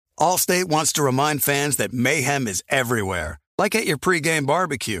Allstate wants to remind fans that mayhem is everywhere, like at your pregame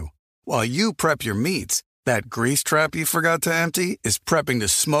barbecue. While you prep your meats, that grease trap you forgot to empty is prepping to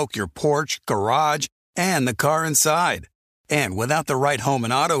smoke your porch, garage, and the car inside. And without the right home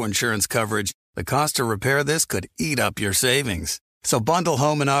and auto insurance coverage, the cost to repair this could eat up your savings. So bundle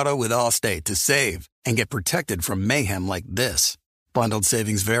home and auto with Allstate to save and get protected from mayhem like this. Bundled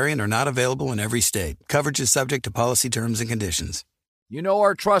savings vary and are not available in every state. Coverage is subject to policy terms and conditions. You know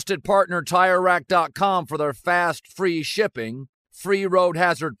our trusted partner TireRack.com for their fast, free shipping, free road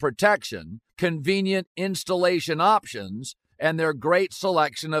hazard protection, convenient installation options, and their great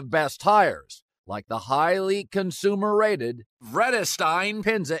selection of best tires, like the highly consumer-rated Vredestein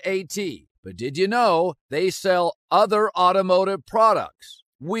Pinza AT. But did you know they sell other automotive products?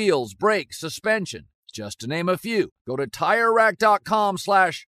 Wheels, brakes, suspension, just to name a few. Go to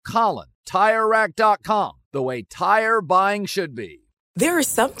TireRack.com/Colin. TireRack.com, the way tire buying should be. There are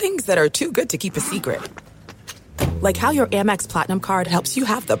some things that are too good to keep a secret. Like how your Amex Platinum card helps you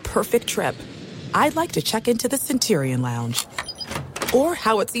have the perfect trip. I'd like to check into the Centurion Lounge. Or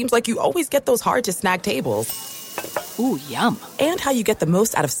how it seems like you always get those hard-to-snag tables. Ooh, yum. And how you get the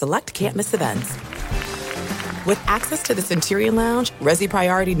most out of select can't-miss events. With access to the Centurion Lounge, Resi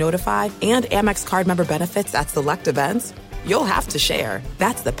Priority Notified, and Amex card member benefits at select events, you'll have to share.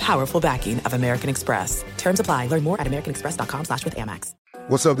 That's the powerful backing of American Express. Terms apply. Learn more at americanexpress.com/withAmex.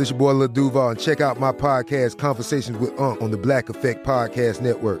 What's up, this your boy Lil Duval, and check out my podcast, Conversations with Unc, on the Black Effect Podcast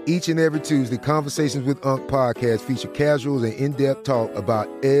Network. Each and every Tuesday, Conversations with Unc podcast feature casuals and in-depth talk about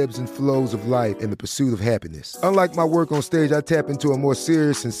ebbs and flows of life and the pursuit of happiness. Unlike my work on stage, I tap into a more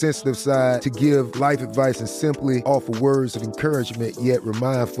serious and sensitive side to give life advice and simply offer words of encouragement, yet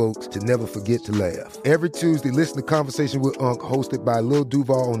remind folks to never forget to laugh. Every Tuesday, listen to Conversation with Unc, hosted by Lil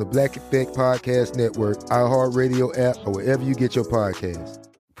Duval on the Black Effect Podcast Network, iHeartRadio app, or wherever you get your podcasts.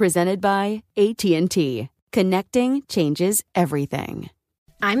 Presented by AT&T. Connecting changes everything.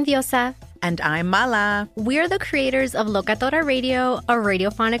 I'm Diosa. And I'm Mala. We're the creators of Locatora Radio, a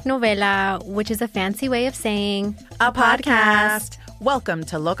radiophonic novela, which is a fancy way of saying a podcast. Welcome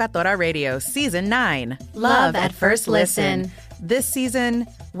to Locatora Radio Season 9. Love at First Listen. This season,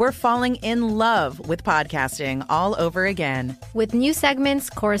 we're falling in love with podcasting all over again. With new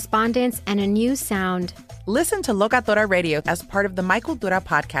segments, correspondence, and a new sound. Listen to Locatora Radio as part of the Michael Dura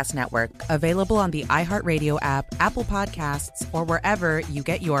Podcast Network. Available on the iHeartRadio app, Apple Podcasts, or wherever you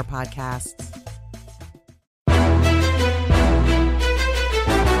get your podcasts.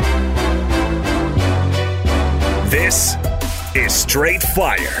 This is Straight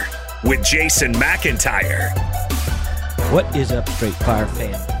Fire with Jason McIntyre. What is up, Straight Fire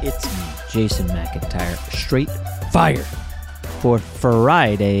fam? It's me, Jason McIntyre. Straight Fire for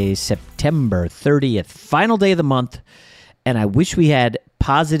Friday, September 30th, final day of the month. And I wish we had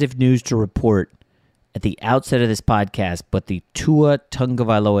positive news to report at the outset of this podcast, but the Tua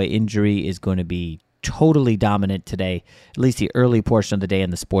Tagovailoa injury is going to be totally dominant today, at least the early portion of the day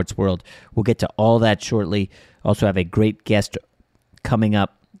in the sports world. We'll get to all that shortly. Also have a great guest coming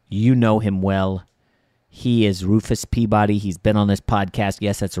up. You know him well. He is Rufus Peabody. He's been on this podcast.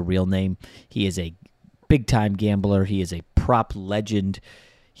 Yes, that's a real name. He is a big-time gambler. He is a prop legend.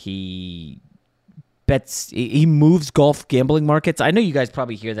 He bets. He moves golf gambling markets. I know you guys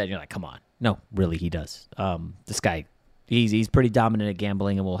probably hear that and you're like, come on. No, really, he does. This guy, he's pretty dominant at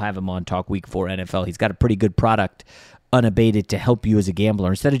gambling, and we'll have him on Talk Week 4 NFL. He's got a pretty good product, Unabated, to help you as a gambler.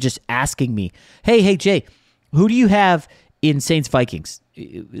 Instead of just asking me, hey, Jay, who do you have in Saints-Vikings?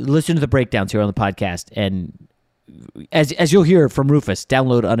 Listen to the breakdowns here on the podcast, and as you'll hear from Rufus,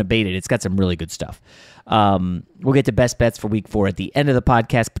 download Unabated. It's got some really good stuff. We'll get to best bets for Week 4 at the end of the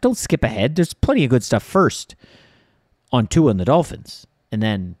podcast, but don't skip ahead. There's plenty of good stuff first on Tua and the Dolphins, and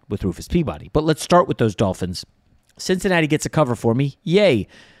then with Rufus Peabody. But let's start with those Dolphins. Cincinnati gets a cover for me. Yay.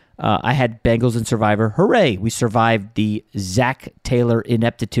 I had Bengals and Survivor. Hooray. We survived the Zach Taylor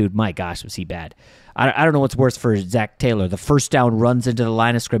ineptitude. My gosh, was he bad. I don't know what's worse for Zach Taylor. The first down runs into the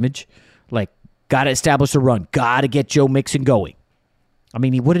line of scrimmage. Like, got to establish a run. Got to get Joe Mixon going. I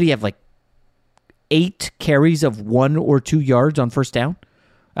mean, what did he have, like 8 carries of 1 or 2 yards on first down?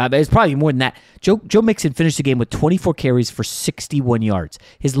 It's probably more than that. Joe Mixon finished the game with 24 carries for 61 yards.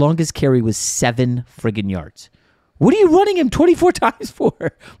 His longest carry was 7 friggin' yards. What are you running him 24 times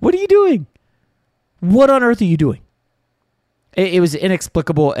for? What are you doing? What on earth are you doing? It was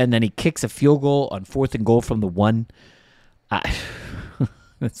inexplicable, and then he kicks a field goal on 4th and goal from the 1.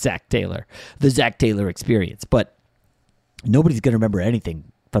 Zach Taylor. The Zach Taylor experience. But nobody's going to remember anything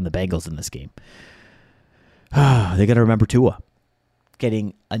from the Bengals in this game. They're going to remember Tua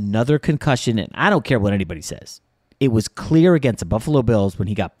getting another concussion, and I don't care what anybody says. it was clear against the Buffalo Bills when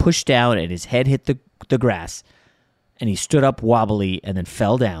he got pushed down and his head hit the grass and he stood up wobbly and then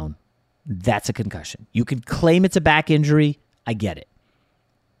fell down. That's a concussion. You can claim it's a back injury. I get it.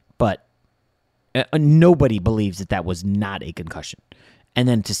 But nobody believes that was not a concussion. And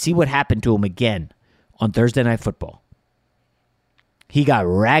then to see what happened to him again on Thursday Night Football, he got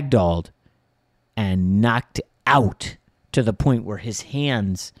ragdolled and knocked out to the point where his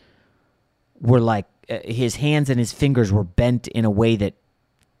hands were like, his hands and his fingers were bent in a way that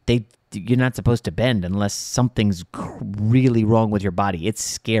you're not supposed to bend unless something's really wrong with your body. It's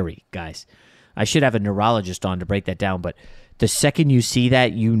scary, guys. I should have a neurologist on to break that down, but the second you see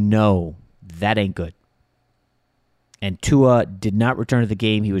that, you know that ain't good. And Tua did not return to the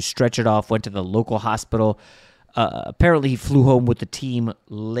game. He was stretchered off, went to the local hospital. Apparently, he flew home with the team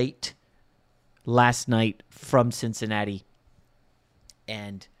late last night from Cincinnati.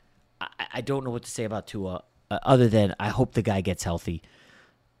 And I don't know what to say about Tua other than I hope the guy gets healthy.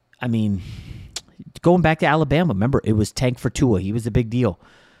 I mean, going back to Alabama, remember, it was tank for Tua. He was a big deal.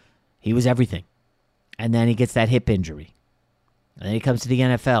 He was everything. And then he gets that hip injury. And then he comes to the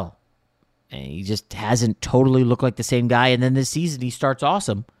NFL. And he just hasn't totally looked like the same guy. And then this season, he starts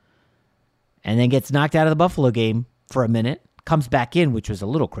awesome. And then gets knocked out of the Buffalo game for a minute. Comes back in, which was a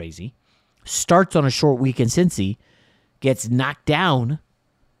little crazy. Starts on a short week in Cincy. Gets knocked down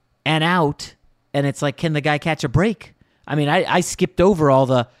and out. And it's like, can the guy catch a break? I mean, I skipped over all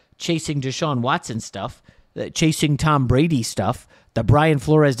the chasing Deshaun Watson stuff, the chasing Tom Brady stuff, the Brian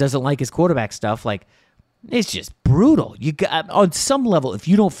Flores doesn't like his quarterback stuff. Like, it's just brutal. You got, on some level, if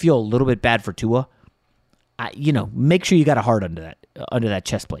you don't feel a little bit bad for Tua, make sure you got a heart under that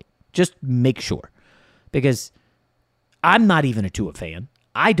chest plate. Just make sure, because I'm not even a Tua fan.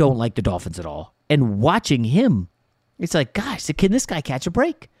 I don't like the Dolphins at all. And watching him, it's like, gosh, can this guy catch a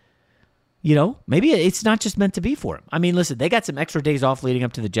break? Maybe it's not just meant to be for him. I mean, listen, they got some extra days off leading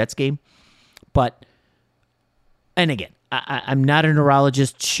up to the Jets game. But, and again, I'm not a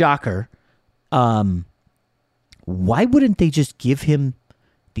neurologist, shocker. Why wouldn't they just give him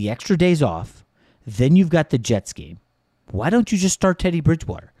the extra days off? Then you've got the Jets game. Why don't you just start Teddy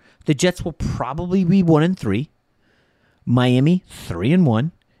Bridgewater? The Jets will probably be 1-3. Miami,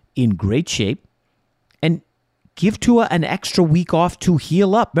 3-1, in great shape. And give Tua an extra week off to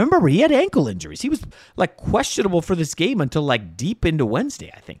heal up. Remember, he had ankle injuries. He was questionable for this game until deep into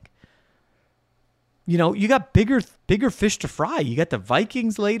Wednesday, I think. You got bigger fish to fry. You got the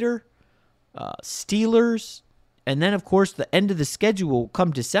Vikings later, Steelers, and then, of course, the end of the schedule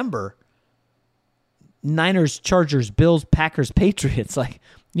come December. Niners, Chargers, Bills, Packers, Patriots.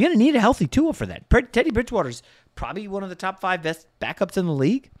 You're going to need a healthy Tua for that. Teddy Bridgewater's probably one of the top 5 best backups in the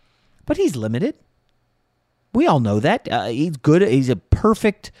league, but he's limited. We all know that. He's good. He's a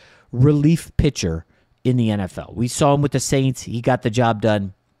perfect relief pitcher in the NFL. We saw him with the Saints. He got the job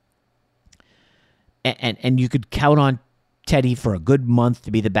done. And you could count on Teddy for a good month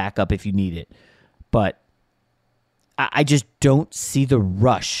to be the backup if you need it. But I just don't see the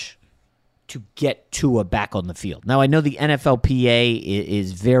rush to get Tua back on the field. Now, I know the NFLPA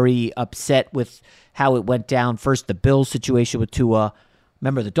is very upset with how it went down. First, the Bills situation with Tua.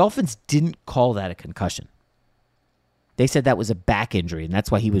 Remember, the Dolphins didn't call that a concussion. They said that was a back injury, and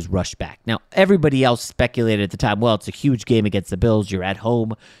that's why he was rushed back. Now, everybody else speculated at the time, well, it's a huge game against the Bills. You're at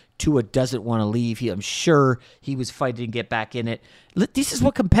home. Tua doesn't want to leave. I'm sure he was fighting to get back in it. This is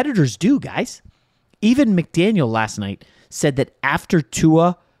what competitors do, guys. Even McDaniel last night said that after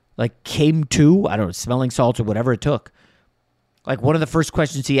Tua came to, I don't know, smelling salts or whatever it took, one of the first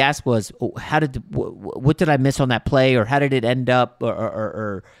questions he asked was, what did I miss on that play, or how did it end up,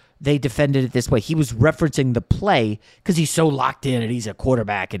 or they defended it this way. He was referencing the play because he's so locked in and he's a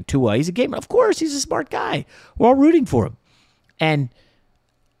quarterback, and Tua, he's a gamer. Of course, he's a smart guy. We're all rooting for him. And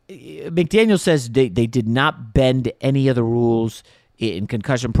McDaniel says they did not bend any of the rules in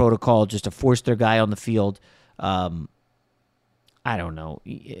concussion protocol just to force their guy on the field. I don't know,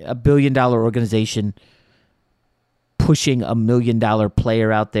 $1 billion organization pushing $1 million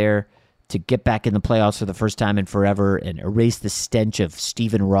player out there to get back in the playoffs for the first time in forever and erase the stench of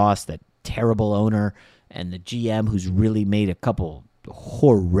Stephen Ross, that terrible owner, and the GM who's really made a couple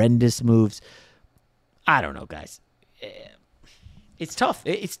horrendous moves. I don't know, guys. It's tough.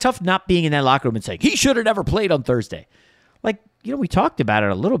 It's tough not being in that locker room and saying, he should have never played on Thursday. We talked about it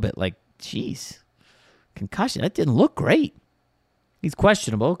a little bit. Geez, concussion, that didn't look great. He's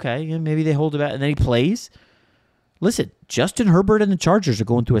questionable. Okay, maybe they hold him out, and then he plays. Listen, Justin Herbert and the Chargers are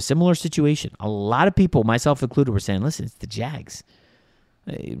going through a similar situation. A lot of people, myself included, were saying, listen, it's the Jags.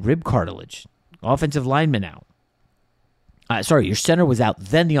 Rib cartilage. Offensive lineman out. Your center was out,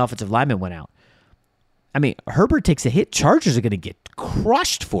 then the offensive lineman went out. I mean, Herbert takes a hit. Chargers are going to get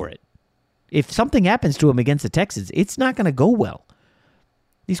crushed for it. If something happens to him against the Texans, it's not going to go well.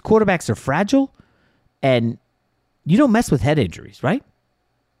 These quarterbacks are fragile, and you don't mess with head injuries, right?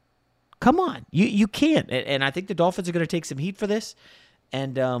 Come on. You can't. And I think the Dolphins are going to take some heat for this,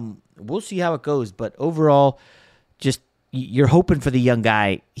 and we'll see how it goes. But overall, just you're hoping for the young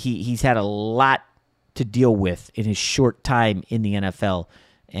guy. He's had a lot to deal with in his short time in the NFL,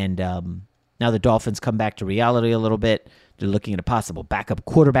 and now the Dolphins come back to reality a little bit. They're looking at a possible backup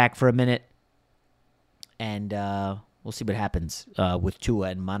quarterback for a minute, and we'll see what happens with Tua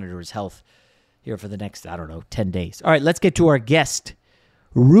and monitor his health here for the next, 10 days. All right, let's get to our guest,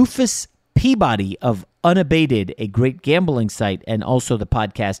 Rufus Peabody of Unabated, a great gambling site, and also the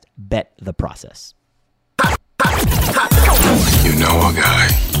podcast Bet the Process. You know a guy.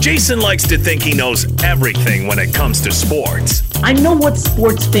 Jason likes to think he knows everything when it comes to sports. I know what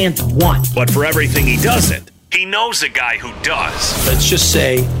sports fans want. But for everything he doesn't, he knows a guy who does. Let's just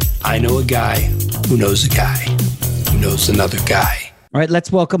say I know a guy who knows a guy who knows another guy. All right,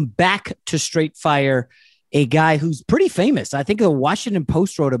 let's welcome back to Straight Fire a guy who's pretty famous. I think the Washington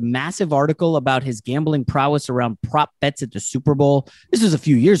Post wrote a massive article about his gambling prowess around prop bets at the Super Bowl. This was a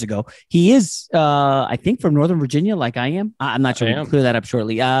few years ago. He is, I think, from Northern Virginia, like I am. I'm not sure. We'll clear that up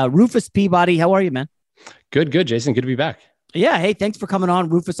shortly. Rufus Peabody, how are you, man? Good, Jason. Good to be back. Yeah. Hey, thanks for coming on.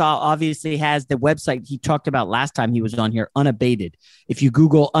 Rufus obviously has the website he talked about last time he was on here, Unabated. If you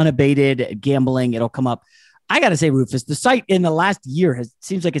Google Unabated gambling, it'll come up. I got to say, Rufus, the site in the last year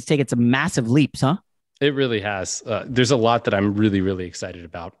seems like it's taken some massive leaps, huh? It really has. There's a lot that I'm really, really excited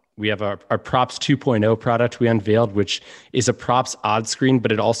about. We have our Props 2.0 product we unveiled, which is a props odds screen,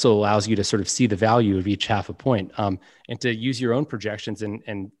 but it also allows you to sort of see the value of each half a point and to use your own projections.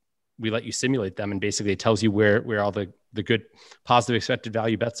 And we let you simulate them, and basically it tells you where all the good positive expected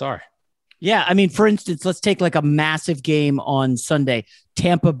value bets are. Yeah. I mean, for instance, let's take like a massive game on Sunday,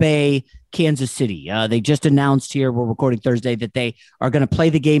 Tampa Bay, Kansas City. They just announced here, we're recording Thursday, that they are going to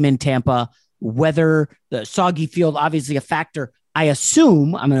play the game in Tampa. Weather, the soggy field, obviously a factor. I'm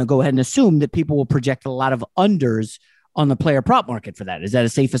going to go ahead and assume that people will project a lot of unders on the player prop market for that. Is that a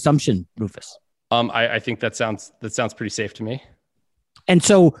safe assumption, Rufus? I think that sounds pretty safe to me. And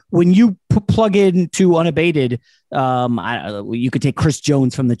so when you plug into Unabated, you could take Chris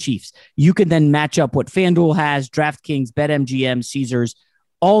Jones from the Chiefs. You can then match up what FanDuel has, DraftKings, BetMGM, Caesars,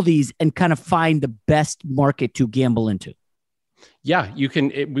 all these, and kind of find the best market to gamble into. Yeah, you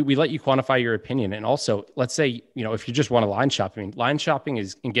can. We let you quantify your opinion, and also, let's say if you just want to line shop. I mean, line shopping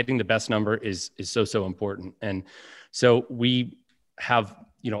is and getting the best number is so important, and so we have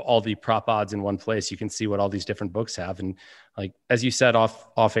all the prop odds in one place. You can see what all these different books have, and like as you said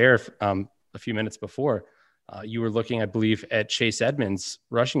off air a few minutes before, you were looking, I believe, at Chase Edmonds'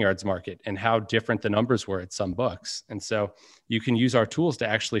 rushing yards market and how different the numbers were at some books, and so you can use our tools to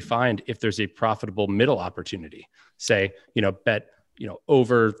actually find if there's a profitable middle opportunity. Say, bet,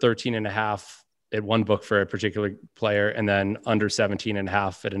 over 13.5 at one book for a particular player and then under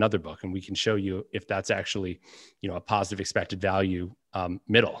 17.5 at another book. And we can show you if that's actually, a positive expected value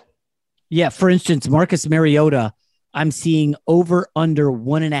middle. Yeah. For instance, Marcus Mariota, I'm seeing over under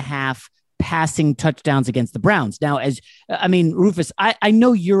 1.5 passing touchdowns against the Browns. Now, Rufus, I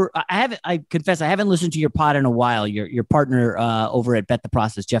know I confess I haven't listened to your pod in a while. Your partner over at Bet the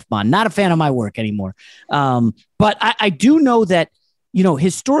Process, Jeff Bond, not a fan of my work anymore. But I do know that,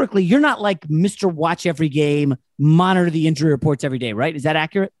 historically you're not like Mr. Watch every game, monitor the injury reports every day, right? Is that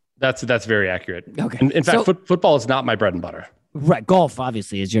accurate? That's very accurate. Okay. In fact, football is not my bread and butter. Right. Golf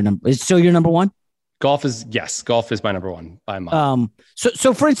obviously is still your number one. Golf is my number one by a mile.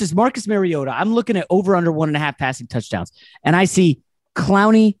 So for instance, Marcus Mariota, I'm looking at over under 1.5 passing touchdowns, and I see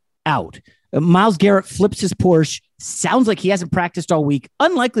Clowney out. Myles Garrett flips his Porsche. Sounds like he hasn't practiced all week.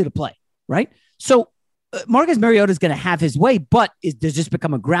 Unlikely to play, right? So Marcus Mariota is going to have his way, but does this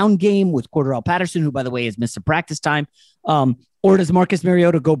become a ground game with Cordarrelle Patterson, who, by the way, has missed some practice time? Or does Marcus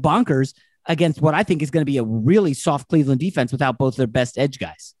Mariota go bonkers against what I think is going to be a really soft Cleveland defense without both their best edge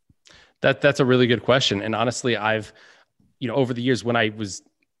guys? That's a really good question. And honestly, I've, over the years when I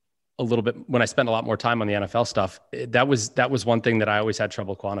spent a lot more time on the NFL stuff, that was one thing that I always had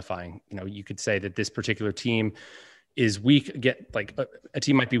trouble quantifying. You could say that this particular team is weak, a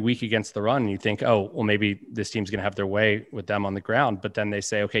team might be weak against the run, and you think, oh, well, maybe this team's going to have their way with them on the ground. But then they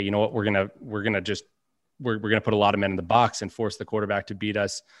say, okay, you know what, we're going to put a lot of men in the box and force the quarterback to beat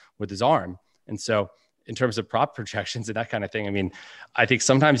us with his arm. And so in terms of prop projections and that kind of thing, I mean, I think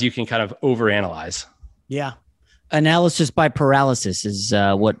sometimes you can kind of overanalyze. Yeah. Analysis by paralysis is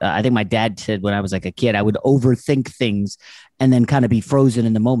what I think my dad said when I was like a kid. I would overthink things and then kind of be frozen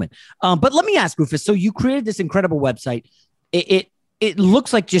in the moment. But let me ask, Rufus, so you created this incredible website. It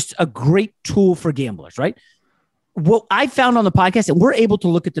looks like just a great tool for gamblers, right? What I found on the podcast, and we're able to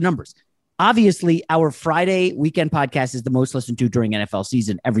look at the numbers. Obviously, our Friday weekend podcast is the most listened to during NFL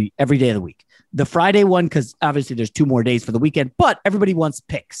season every day of the week. The Friday one, because obviously there's 2 more days for the weekend, but everybody wants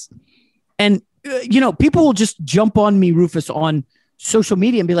picks. And, people will just jump on me, Rufus, on social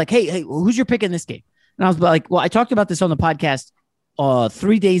media and be like, hey, who's your pick in this game? And I was like, well, I talked about this on the podcast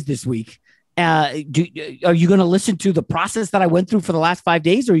 3 days this week. Are you going to listen to the process that I went through for the last 5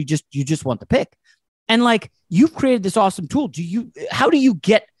 days, or you just want the pick? And like, you've created this awesome tool. How do you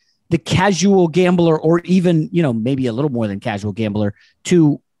get the casual gambler, or even, maybe a little more than casual gambler,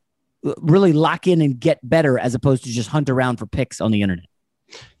 to really lock in and get better as opposed to just hunt around for picks on the internet?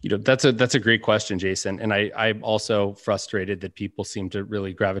 That's a great question, Jason. And I'm also frustrated that people seem to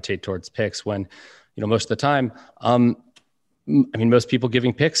really gravitate towards picks when, most of the time, most people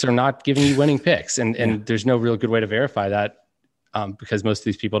giving picks are not giving you winning picks. And there's no real good way to verify that because most of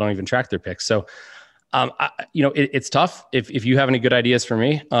these people don't even track their picks. So, it's tough. If you have any good ideas for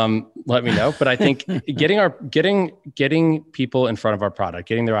me, let me know. But I think getting people in front of our product,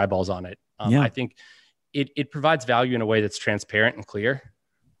 getting their eyeballs on it, I think it provides value in a way that's transparent and clear.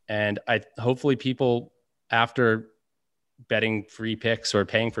 And hopefully people, after betting free picks or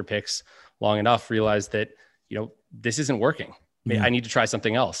paying for picks long enough, realize that, this isn't working. I need to try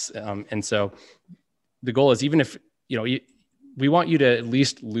something else. And so the goal is, even if, we want you to at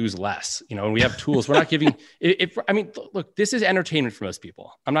least lose less, and we have tools. We're not giving look, this is entertainment for most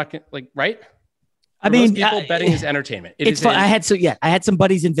people. I'm not right. Most people, betting is entertainment. It's fun. I had some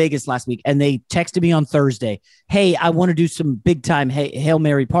buddies in Vegas last week, and they texted me on Thursday, hey, I want to do some big time Hail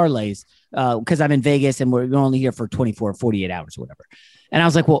Mary parlays because I'm in Vegas and we're only here for 24 or 48 hours or whatever. And I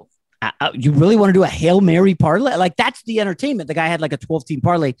was like, well, you really want to do a Hail Mary parlay? Like, that's the entertainment. The guy had like a 12-team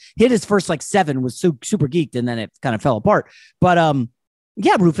parlay, hit his first 7, was super geeked, and then it kind of fell apart. But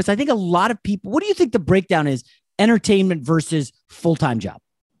Rufus, I think a lot of people, what do you think the breakdown is, entertainment versus full-time job?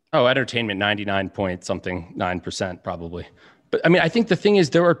 Oh, entertainment, 99.9% probably. But I think the thing is,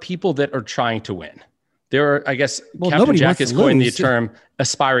 there are people that are trying to win. There are, I guess, Captain Jack has coined the term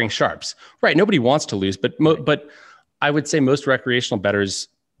aspiring sharps. Right. Nobody wants to lose, but I would say most recreational bettors,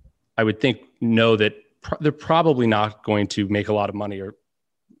 I would think, know that they're probably not going to make a lot of money or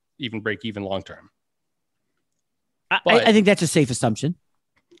even break even long term. I think that's a safe assumption.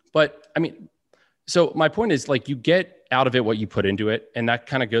 But so my point is, you get out of it what you put into it, and that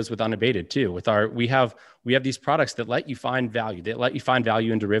kind of goes with Unabated too. We have these products that let you find value. They let you find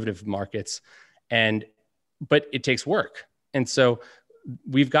value in derivative markets, but it takes work. And so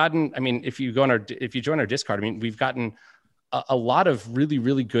we've gotten, if you join our Discord, we've gotten a lot of really,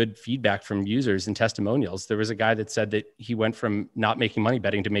 really good feedback from users and testimonials. There was a guy that said that he went from not making money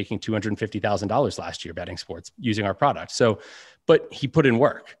betting to making $250,000 last year betting sports using our product. So, but he put in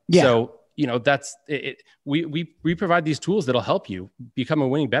work. Yeah. So, that's it. We provide these tools that'll help you become a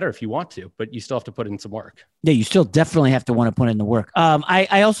winning bettor if you want to, but you still have to put in some work. Yeah, you still definitely have to want to put in the work.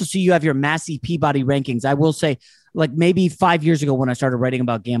 I also see you have your Massey Peabody rankings. I will say, maybe 5 years ago when I started writing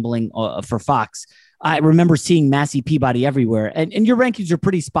about gambling for Fox, I remember seeing Massey Peabody everywhere, and your rankings are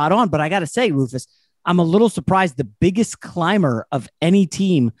pretty spot on. But I got to say, Rufus, I'm a little surprised. The biggest climber of any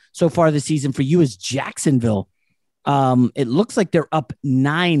team so far this season for you is Jacksonville. It looks like they're up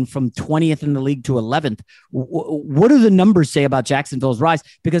 9 from 20th in the league to 11th. What do the numbers say about Jacksonville's rise?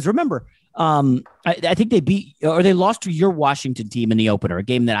 Because remember, I think they lost to your Washington team in the opener, a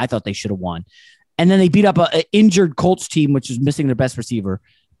game that I thought they should have won. And then they beat up an injured Colts team, which was missing their best receiver.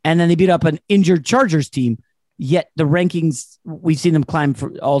 And then they beat up an injured Chargers team. Yet the rankings, we've seen them climb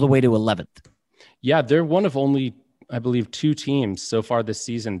all the way to 11th. Yeah, they're one of only, I believe, 2 teams so far this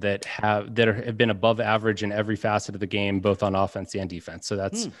season that have been above average in every facet of the game, both on offense and defense. So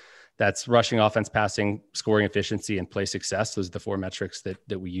that's rushing offense, passing, scoring efficiency, and play success. Those are the 4 metrics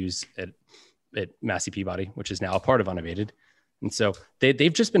that we use at Massey Peabody, which is now a part of Unabated. And so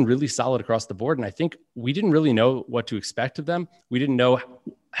they've just been really solid across the board. And I think we didn't really know what to expect of them. We didn't know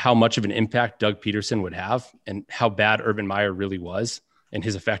how much of an impact Doug Peterson would have and how bad Urban Meyer really was and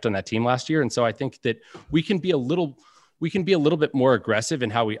his effect on that team last year. And so I think that we can be a little bit more aggressive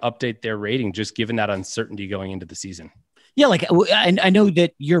in how we update their rating, just given that uncertainty going into the season. Yeah, I know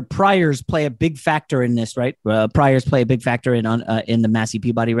that your priors play a big factor in this, right? Priors play a big factor in the Massey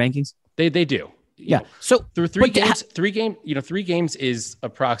Peabody rankings. They do. Yeah. So through 3 games, 3 games is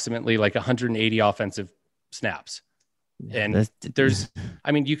approximately 180 offensive snaps. And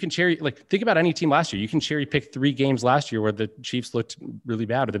you can think about any team last year. You can cherry pick 3 games last year where the Chiefs looked really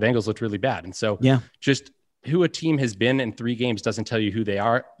bad or the Bengals looked really bad. And so just who a team has been in 3 games doesn't tell you who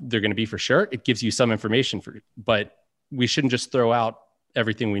they're going to be for sure. It gives you some information but we shouldn't just throw out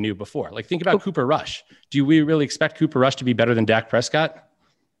everything we knew before. Like, think about Cooper Rush. Do we really expect Cooper Rush to be better than Dak Prescott?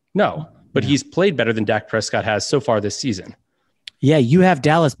 No, but he's played better than Dak Prescott has so far this season. Yeah, you have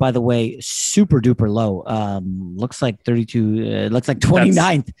Dallas, by the way, super duper low. Looks like 32. Looks like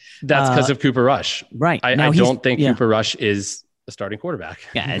 29th. That's because of Cooper Rush, right? I don't think Cooper Rush is a starting quarterback.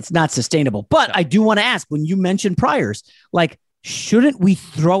 Yeah, it's not sustainable. But I do want to ask, when you mentioned priors, like, shouldn't we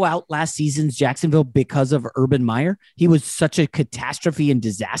throw out last season's Jacksonville because of Urban Meyer? He was such a catastrophe and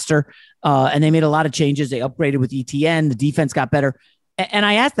disaster, and they made a lot of changes. They upgraded with ETN. The defense got better. And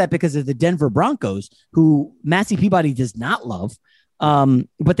I asked that because of the Denver Broncos, who Massey Peabody does not love.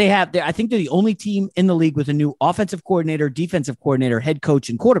 But I think they're the only team in the league with a new offensive coordinator, defensive coordinator, head coach,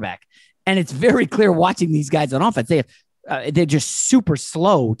 and quarterback. And it's very clear watching these guys on offense. They're just super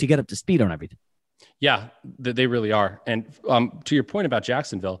slow to get up to speed on everything. Yeah, they really are. And to your point about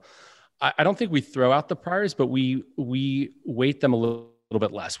Jacksonville, I don't think we throw out the priors, but we weight them a little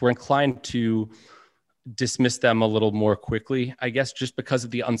bit less. We're inclined to dismiss them a little more quickly, I guess, just because of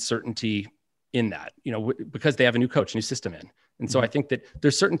the uncertainty in that, because they have a new coach, new system in. And so I think that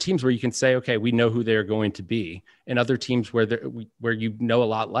there's certain teams where you can say, okay, we know who they're going to be, and other teams where you know a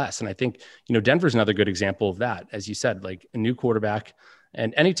lot less. And I think, Denver's another good example of that. As you said, like a new quarterback.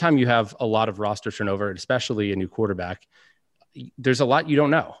 And anytime you have a lot of roster turnover, especially a new quarterback, there's a lot you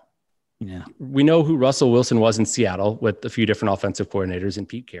don't know. Yeah. We know who Russell Wilson was in Seattle with a few different offensive coordinators and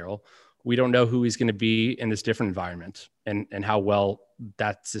Pete Carroll. We don't know who he's going to be in this different environment and how well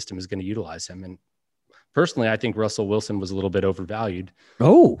that system is going to utilize him. And personally, I think Russell Wilson was a little bit overvalued.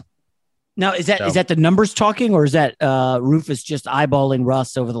 Oh, now is that the numbers talking, or is that Rufus just eyeballing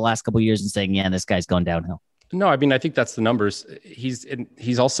Russ over the last couple of years and saying, yeah, this guy's gone downhill? No, I mean, I think that's the numbers.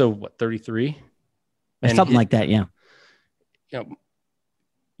 He's also 33, something like that. Yeah.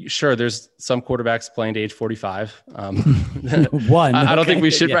 Sure. There's some quarterbacks playing to age 45. One. I don't think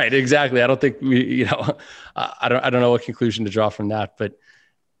we should. Yeah. Right. Exactly. I don't think we, I don't know what conclusion to draw from that, but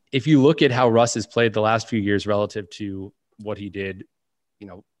if you look at how Russ has played the last few years relative to what he did,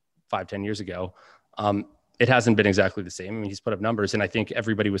 5-10 years ago, it hasn't been exactly the same. I mean, he's put up numbers, and I think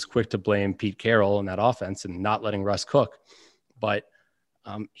everybody was quick to blame Pete Carroll in that offense and not letting Russ cook. But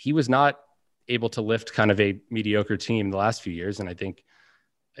he was not able to lift kind of a mediocre team the last few years. And I think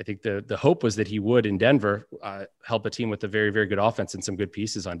the hope was that he would in Denver help a team with a very, very good offense and some good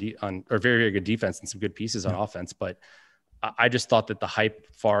pieces or very, very good defense and some good pieces on offense. But I just thought that the hype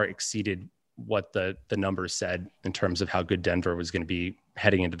far exceeded what the numbers said in terms of how good Denver was going to be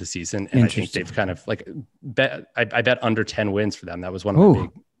heading into the season. And I think they've kind of I bet under 10 wins for them. That was one of my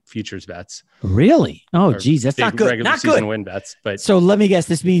big futures bets. Really? Oh, geez, that's not good. Regular season win bets. But so let me guess,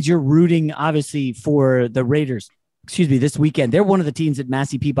 this means you're rooting obviously for the Raiders. This weekend. They're one of the teams that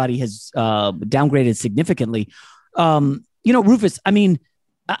Massey Peabody has downgraded significantly. Rufus, I mean,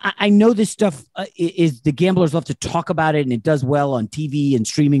 I know this stuff is the gamblers love to talk about it, and it does well on TV and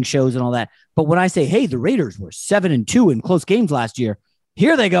streaming shows and all that. But when I say, hey, the Raiders were 7-2 in close games last year,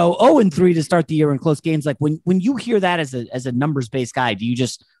 here they go 0-3 to start the year in close games. Like when you hear that as a numbers based guy, do you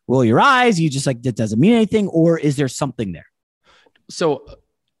just roll your eyes? You just like, that doesn't mean anything, or is there something there? So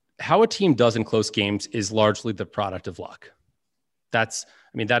how a team does in close games is largely the product of luck. That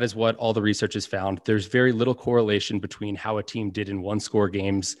is what all the research has found. There's very little correlation between how a team did in 1-score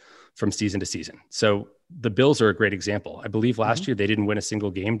games from season to season. So the Bills are a great example. I believe last year they didn't win a single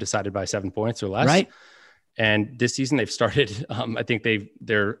game decided by 7 points or less. Right. And this season they've started, I think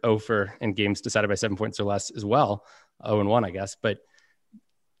they're 0 in games decided by 7 points or less as well. 0-1, I guess. But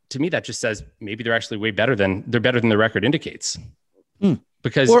to me, that just says maybe they're actually they're better than the record indicates.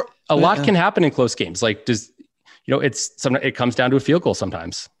 Because a lot can happen in close games. Like it comes down to a field goal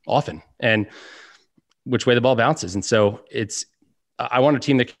sometimes, often, and which way the ball bounces. And so I want a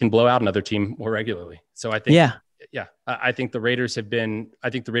team that can blow out another team more regularly. So I think, I think the Raiders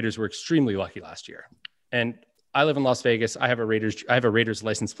were extremely lucky last year. And I live in Las Vegas. I have a Raiders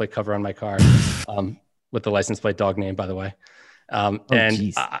license plate cover on my car, with the license plate dog name, by the way.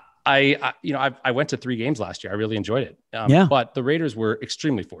 I went to 3 games last year. I really enjoyed it. But the Raiders were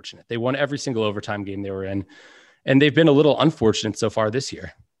extremely fortunate. They won every single overtime game they were in, and they've been a little unfortunate so far this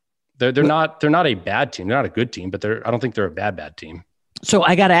year. They're not a bad team. They're not a good team, but I don't think they're a bad team. So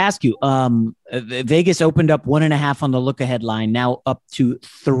I got to ask you, Vegas opened up 1.5 on the look ahead line, now up to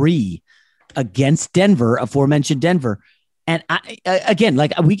 3 against Denver, aforementioned Denver. And again,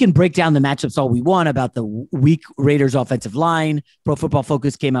 like we can break down the matchups all we want about the weak Raiders offensive line. Pro Football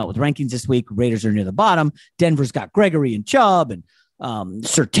Focus came out with rankings this week. Raiders are near the bottom. Denver's got Gregory and Chubb, and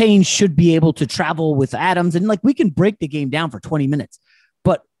Surtain should be able to travel with Adams. And like we can break the game down for 20 minutes.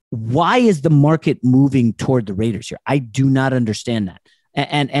 But why is the market moving toward the Raiders here? I do not understand that.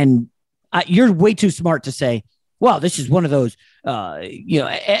 And you're way too smart to say, well, this is one of those,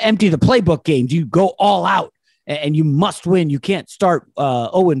 empty the playbook games. You go all out and you must win. You can't start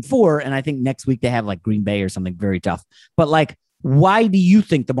 0-4. And I think next week they have like Green Bay or something very tough. But like, why do you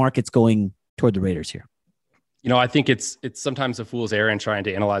think the market's going toward the Raiders here? I think it's sometimes a fool's errand trying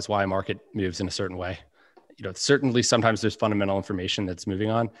to analyze why a market moves in a certain way. Certainly sometimes there's fundamental information that's moving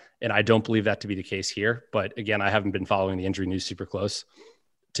on, and I don't believe that to be the case here. But again, I haven't been following the injury news super close.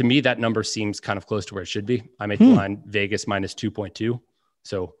 To me, that number seems kind of close to where it should be. I make the line Vegas minus 2.2.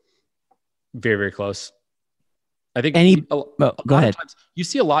 So very, very close. I think go ahead. You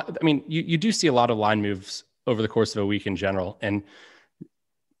see a lot. I mean, you do see a lot of line moves over the course of a week in general, and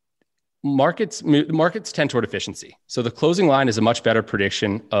markets tend toward efficiency. So the closing line is a much better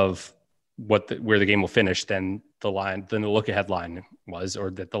prediction of where the game will finish than the look ahead line was,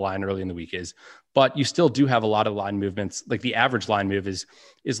 or that the line early in the week is. But you still do have a lot of line movements. Like the average line move is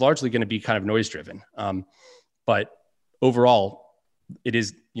largely going to be kind of noise driven. But overall it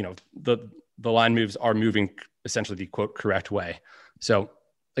is, the line moves are moving essentially the quote correct way. So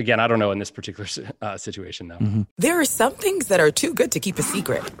again, I don't know in this particular situation though. Mm-hmm. There are some things that are too good to keep a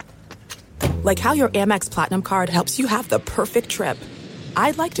secret. Like how your Amex Platinum card helps you have the perfect trip.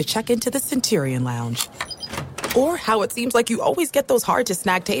 I'd like to check into the Centurion Lounge. Or how it seems like you always get those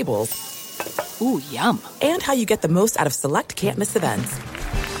hard-to-snag tables. Ooh, yum. And how you get the most out of select can't-miss events.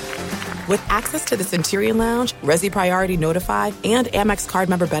 With access to the Centurion Lounge, Resi Priority Notify, and Amex card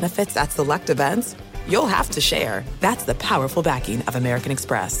member benefits at select events, you'll have to share. That's the powerful backing of American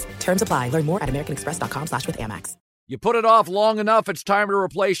Express. Terms apply. Learn more at americanexpress.com/withAmex. You put it off long enough, it's time to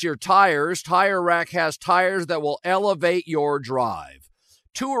replace your tires. Tire Rack has tires that will elevate your drive.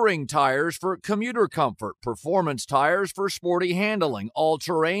 Touring tires for commuter comfort, performance tires for sporty handling,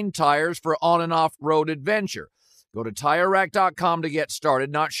 all-terrain tires for on- and off-road adventure. Go to TireRack.com to get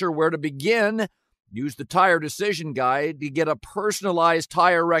started. Not sure where to begin? Use the Tire Decision Guide to get a personalized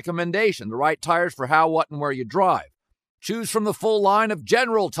tire recommendation, the right tires for how, what, and where you drive. Choose from the full line of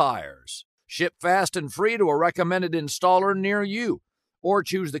General Tires. Ship fast and free to a recommended installer near you. Or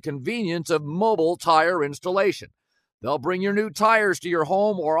choose the convenience of mobile tire installation. They'll bring your new tires to your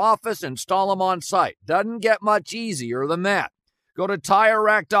home or office, install them on site. Doesn't get much easier than that. Go to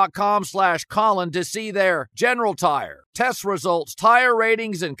TireRack.com/Colin to see their General Tire, test results, tire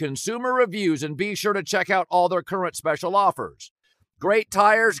ratings, and consumer reviews, and be sure to check out all their current special offers. Great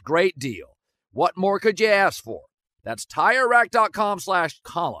tires, great deal. What more could you ask for? That's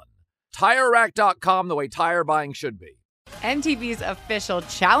TireRack.com/Colin. TireRack.com, the way tire buying should be. MTV's official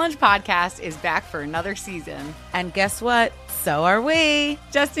Challenge podcast is back for another season. And guess what? So are we.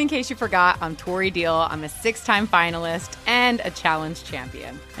 Just in case you forgot, I'm Tori Deal. I'm a 6-time finalist and a Challenge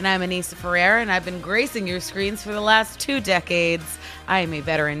champion. And I'm Anissa Ferreira, and I've been gracing your screens for the last 2 decades. I am a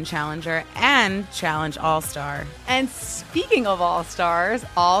veteran challenger and Challenge All-Star. And speaking of All-Stars,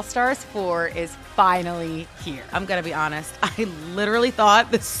 All-Stars 4 is finally here. I'm going to be honest. I literally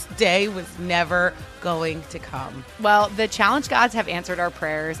thought this day was never going to come. Well, the Challenge gods have answered our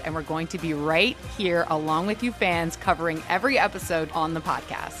prayers, and we're going to be right here along with you fans covering every episode on the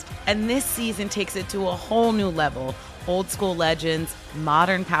podcast. And this season takes it to a whole new level. Old school legends,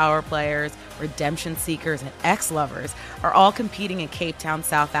 modern power players, redemption seekers, and ex-lovers are all competing in Cape Town,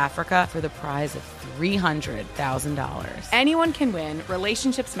 South Africa for the prize of $300,000. Anyone can win,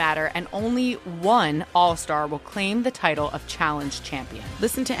 relationships matter, and only one All-Star will claim the title of Challenge champion.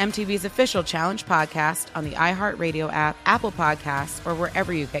 Listen to MTV's official Challenge podcast on the iHeartRadio app, Apple Podcasts, or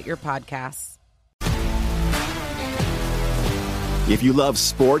wherever you get your podcasts. If you love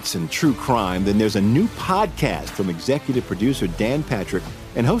sports and true crime, then there's a new podcast from executive producer Dan Patrick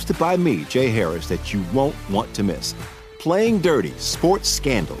and hosted by me, Jay Harris, that you won't want to miss. Playing Dirty: Sports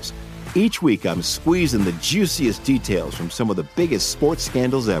Scandals. Each week, I'm squeezing the juiciest details from some of the biggest sports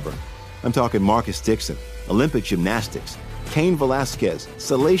scandals ever. I'm talking Marcus Dixon, Olympic gymnastics, Cain Velasquez,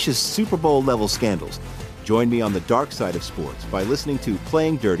 salacious Super Bowl-level scandals. Join me on the dark side of sports by listening to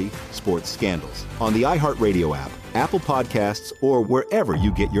Playing Dirty: Sports Scandals on the iHeartRadio app, Apple Podcasts, or wherever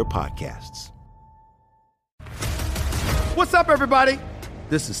you get your podcasts. What's up, everybody?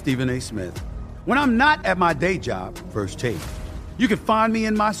 This is Stephen A. Smith. When I'm not at my day job, First Take, you can find me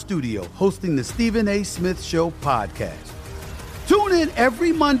in my studio hosting the Stephen A. Smith Show podcast. Tune in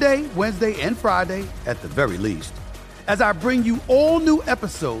every Monday, Wednesday, and Friday at the very least. as I bring you all new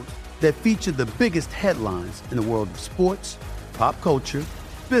episodes that feature the biggest headlines in the world of sports, pop culture,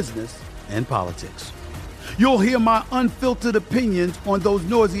 business, and politics. You'll hear my unfiltered opinions on those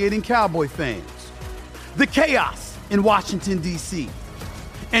nauseating Cowboy fans, the chaos in Washington, D.C.,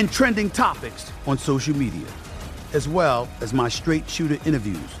 and trending topics on social media, as well as my straight shooter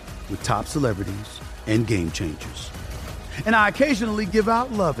interviews with top celebrities and game changers. And I occasionally give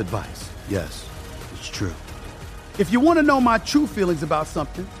out love advice. Yes, it's true. If you want to know my true feelings about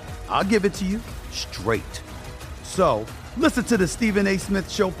something, I'll give it to you straight. So listen to the Stephen A. Smith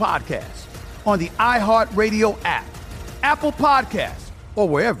Show podcast on the iHeartRadio app, Apple Podcasts, or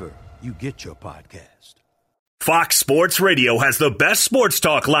wherever you get your podcast. Fox Sports Radio has the best sports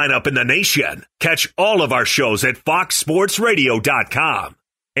talk lineup in the nation. Catch all of our shows at foxsportsradio.com.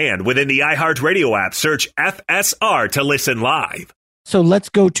 And within the iHeartRadio app, search FSR to listen live. So let's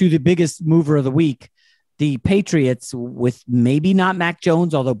go to the biggest mover of the week. The Patriots, with maybe not Mac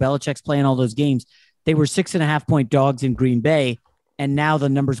Jones, although Belichick's playing all those games, they were 6.5-point dogs in Green Bay, and now the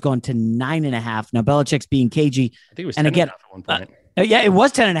number's gone to 9.5. Now Belichick's being cagey. I think it was 10.5 at one point. Yeah, it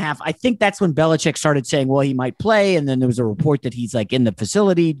was 10.5. I think that's when Belichick started saying, well, he might play. And then there was a report that he's like in the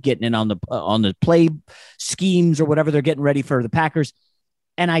facility, getting in on the play schemes or whatever they're getting ready for the Packers.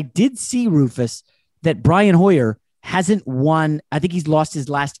 And I did see, Rufus, that Brian Hoyer hasn't won. I think he's lost his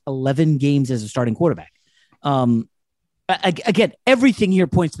last 11 games as a starting quarterback. Again, everything here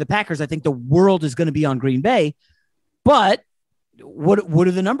points to the Packers. I think the world is going to be on Green Bay. But what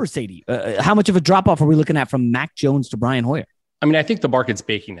do the numbers say to you? How much of a drop-off are we looking at from Mac Jones to Brian Hoyer? I mean, I think the market's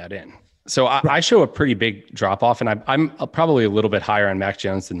baking that in. So I show a pretty big drop off, and I'm probably a little bit higher on Mac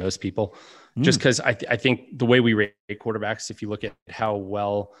Jones than most people, just because I think the way we rate quarterbacks, if you look at how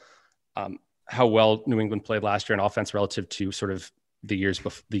well New England played last year in offense relative to sort of the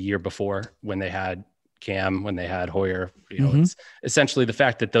year before when they had Cam, when they had Hoyer, it's essentially the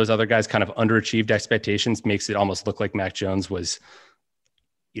fact that those other guys kind of underachieved expectations makes it almost look like Mac Jones was,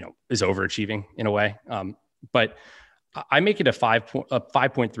 is overachieving in a way. But I make it a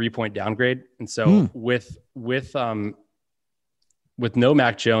 5.3 point downgrade. And so with no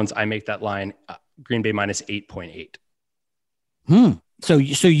Mac Jones, I make that line Green Bay minus 8.8. So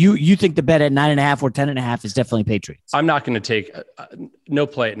you think the bet at 9.5 or 10.5 is definitely Patriots? I'm not going to take no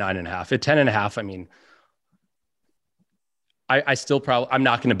play at 9.5. At 10.5, I mean, I still I'm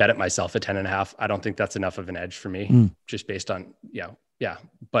not going to bet it myself at 10.5. I don't think that's enough of an edge for me, just based on, yeah.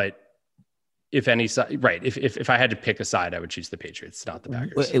 But if any side, right. If I had to pick a side, I would choose the Patriots, not the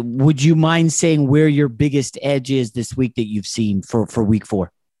Packers. Would you mind saying where your biggest edge is this week that you've seen for week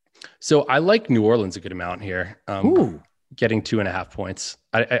 4? So I like New Orleans a good amount here. Getting 2.5 points.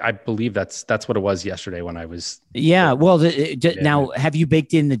 I believe that's what it was yesterday when I was. Yeah. Well, now have you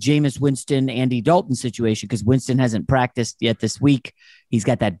baked in the Jameis Winston, Andy Dalton situation? Because Winston hasn't practiced yet this week. He's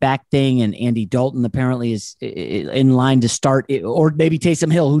got that back thing, and Andy Dalton apparently is in line to start, or maybe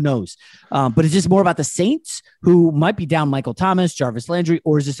Taysom Hill, who knows? But is this more about the Saints, who might be down Michael Thomas, Jarvis Landry,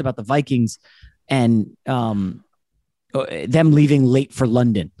 or is this about the Vikings and them leaving late for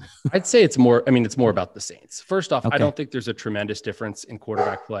London? I'd say it's more about the Saints. First off, I don't think there's a tremendous difference in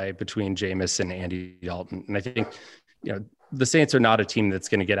quarterback play between Jameis and Andy Dalton. And I think, the Saints are not a team that's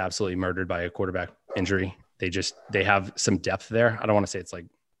going to get absolutely murdered by a quarterback injury. They have some depth there. I don't want to say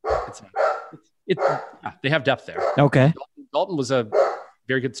they have depth there. Okay. Dalton was a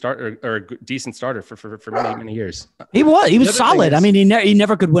very good starter or a decent starter for many, many years. He was solid. He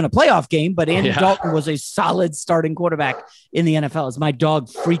never could win a playoff game, but Andy Dalton was a solid starting quarterback in the NFL. As my dog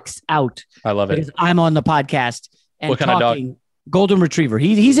freaks out. I love it. Because I'm on the podcast and what kind talking of dog? Golden Retriever.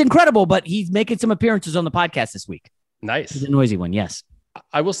 He's incredible, but he's making some appearances on the podcast this week. Nice. He's a noisy one. Yes.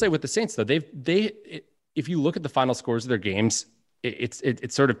 I will say with the Saints though, if you look at the final scores of their games,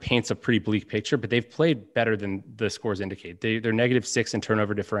 it sort of paints a pretty bleak picture, but they've played better than the scores indicate. They're -6 in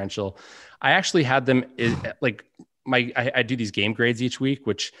turnover differential. I actually had them I do these game grades each week,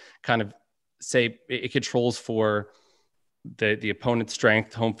 which kind of say it controls for the opponent's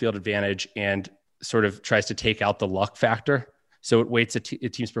strength, home field advantage, and sort of tries to take out the luck factor. So it weights a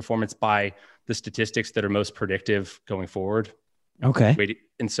team's performance by the statistics that are most predictive going forward. Okay.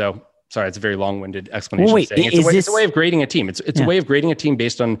 And so, sorry, it's a very long-winded explanation. Wait, it's a way of grading a team. It's a way of grading a team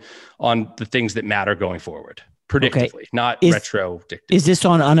based on the things that matter going forward, predictively, not retro-dictive. Is this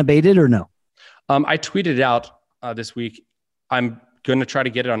on unabated or no? I tweeted it out this week. I'm going to try to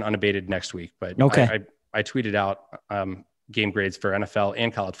get it on unabated next week, but I tweeted out game grades for NFL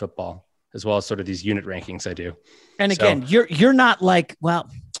and college football, as well as sort of these unit rankings I do. And again, you're not like, well,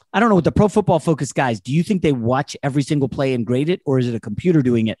 I don't know, with the Pro Football Focus guys, do you think they watch every single play and grade it, or is it a computer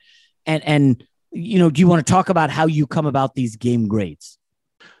doing it? And do you want to talk about how you come about these game grades?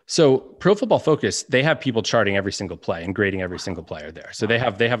 So Pro Football Focus, they have people charting every single play and grading every single player there. So they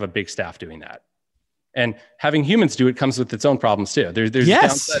have a big staff doing that. And having humans do it comes with its own problems too. There's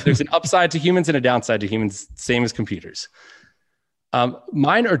yes. There's an upside to humans and a downside to humans, same as computers.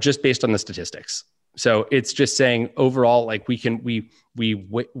 Mine are just based on the statistics. So it's just saying overall, like we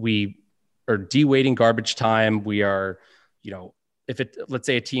are de-weighting garbage time. We are, let's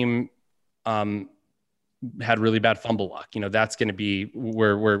say a team had really bad fumble luck, that's going to be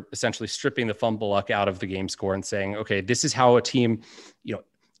where we're essentially stripping the fumble luck out of the game score and saying, okay, this is how a team,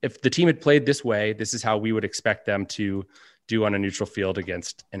 if the team had played this way, this is how we would expect them to do on a neutral field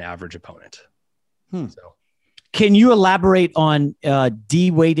against an average opponent. So. Can you elaborate on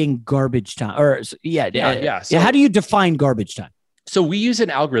de-weighting garbage time? So, how do you define garbage time? So we use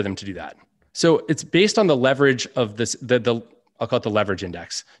an algorithm to do that. So it's based on the leverage of this, I'll call it the leverage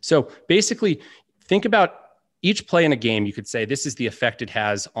index. So basically, think about each play in a game. You could say this is the effect it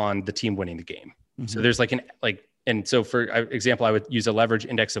has on the team winning the game. Mm-hmm. So there's and so for example, I would use a leverage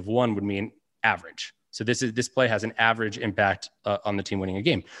index of 1 would mean average. So this play has an average impact on the team winning a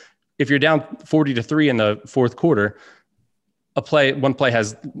game. If you're down 40-3 in the fourth quarter, one play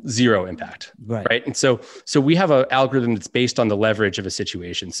has 0 impact, right? And so we have an algorithm that's based on the leverage of a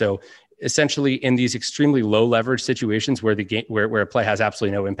situation. So essentially, in these extremely low leverage situations where the game where a play has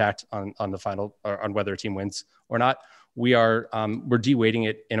absolutely no impact on the final or on whether a team wins or not, we're de-weighting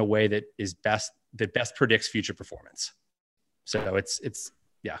it in a way that best predicts future performance. So it's.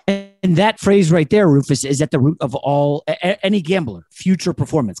 Yeah. And that phrase right there, Rufus, is at the root of all any gambler, future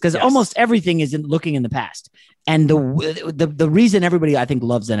performance, because almost everything is looking in the past. And the reason everybody, I think,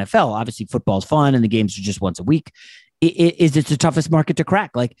 loves NFL, obviously football's fun and the games are just once a week, is it's the toughest market to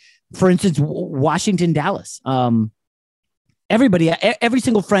crack. Like, for instance, Washington, Dallas. Everybody, every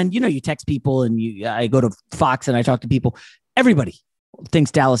single friend, you text people and I go to Fox and I talk to people. Everybody thinks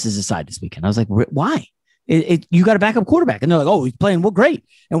Dallas is a side this weekend. I was like, why? You got a backup quarterback. And they're like, oh, he's playing well, great.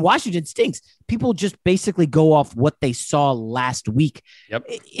 And Washington stinks. People just basically go off what they saw last week. Yep.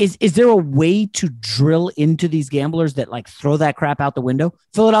 Is there a way to drill into these gamblers that throw that crap out the window?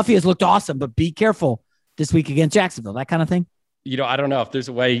 Philadelphia has looked awesome, but be careful this week against Jacksonville, that kind of thing? I don't know if there's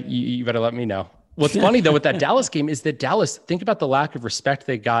a way. You better let me know. What's funny, though, with that Dallas game is that Dallas, think about the lack of respect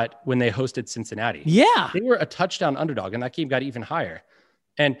they got when they hosted Cincinnati. Yeah. They were a touchdown underdog, and that game got even higher.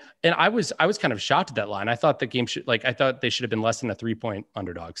 And I was kind of shocked at that line. I thought the game I thought they should have been less than a 3-point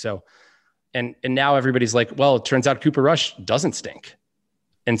underdog. So, and now everybody's like, well, it turns out Cooper Rush doesn't stink.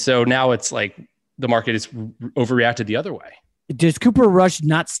 And so now it's like the market is overreacted the other way. Does Cooper Rush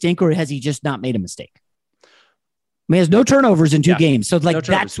not stink, or has he just not made a mistake? I mean, he has no turnovers in 2 games. So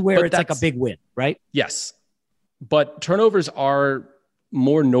that's where it's like a big win, right? Yes. But turnovers are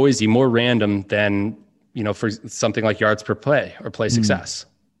more noisy, more random than, for something like yards per play or play success.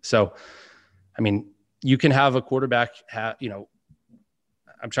 So, I mean, you can have a quarterback, I'm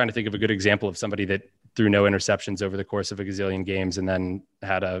trying to think of a good example of somebody that threw no interceptions over the course of a gazillion games and then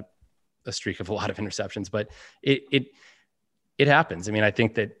had a streak of a lot of interceptions, but it happens. I mean, I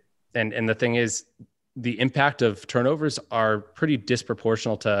think that, and the thing is, the impact of turnovers are pretty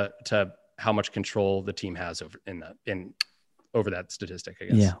disproportional to how much control the team has over that statistic, I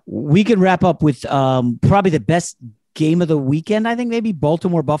guess. Yeah. We can wrap up with probably the best game of the weekend. I think maybe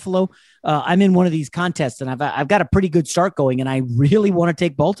Baltimore-Buffalo. I'm in one of these contests and I've got a pretty good start going and I really want to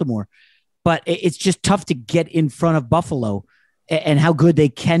take Baltimore, but it's just tough to get in front of Buffalo and how good they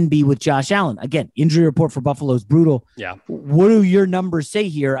can be with Josh Allen. Again, injury report for Buffalo is brutal. Yeah. What do your numbers say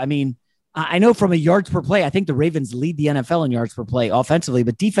here? I mean, I know from a yards per play, I think the Ravens lead the NFL in yards per play offensively,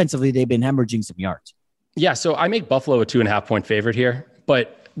 but defensively, they've been hemorrhaging some yards. Yeah, so I make Buffalo a 2.5-point favorite here,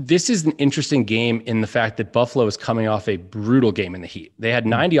 but this is an interesting game in the fact that Buffalo is coming off a brutal game in the heat. They had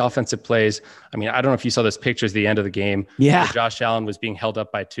 90 offensive plays. I mean, I don't know if you saw those pictures at the end of the game. Yeah. Where Josh Allen was being held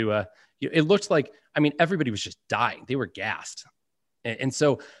up by Tua. It looked like, everybody was just dying. They were gassed. And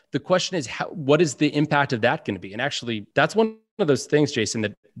so the question is, what is the impact of that going to be? And actually, that's one of those things,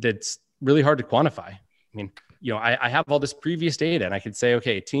 Jason, that's really hard to quantify. I mean, I have all this previous data and I could say,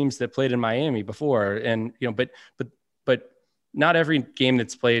 okay, teams that played in Miami before and, but not every game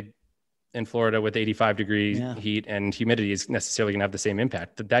that's played in Florida with 85-degree heat and humidity is necessarily going to have the same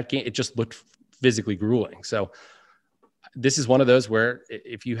impact. That game, it just looked physically grueling. So this is one of those where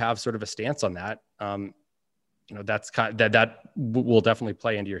if you have sort of a stance on that, that's that will definitely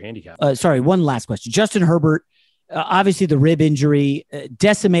play into your handicap. Sorry, one last question. Justin Herbert, obviously the rib injury,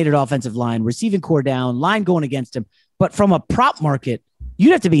 decimated offensive line, receiving core down, line going against him. But from a prop market,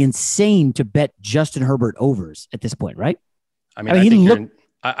 you'd have to be insane to bet Justin Herbert overs at this point, right? I mean,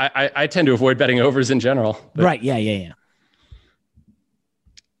 I tend to avoid betting overs in general. Right. Yeah.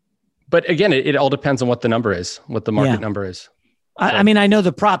 But again, it all depends on what the number is, what the market number is. I mean, I know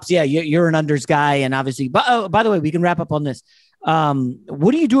the props. Yeah, you're an unders guy, and obviously. But by the way, we can wrap up on this.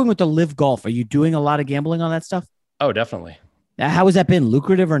 What are you doing with the Live Golf? Are you doing a lot of gambling on that stuff? Oh, definitely. How has that been?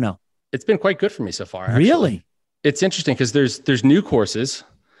 Lucrative or no? It's been quite good for me so far. Actually. Really? It's interesting because there's new courses,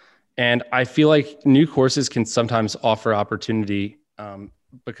 and I feel like new courses can sometimes offer opportunity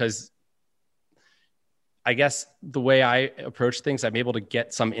because I guess the way I approach things, I'm able to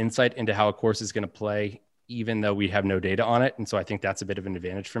get some insight into how a course is going to play, even though we have no data on it. And so I think that's a bit of an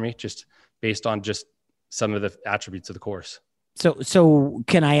advantage for me, just based on just some of the attributes of the course. So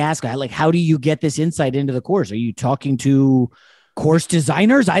can I ask, like, how do you get this insight into the course? Are you talking to course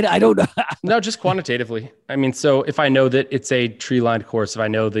designers? I don't know. No, just quantitatively. I mean, so if I know that it's a tree-lined course, if I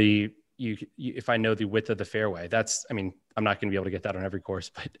know if I know the width of the fairway, I'm not going to be able to get that on every course,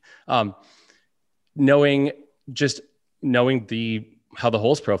 but knowing how the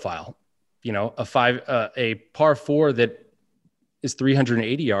holes profile, a par 4 that is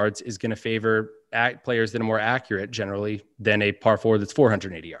 380 yards is going to favor players that are more accurate generally than a par 4 that's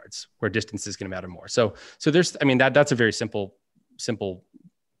 480 yards, where distance is going to matter more. So there's, that's a very simple,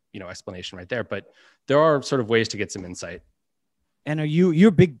 explanation right there, but there are sort of ways to get some insight. And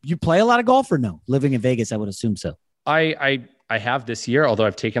you play a lot of golf or no? Living in Vegas, I would assume so. I have this year, although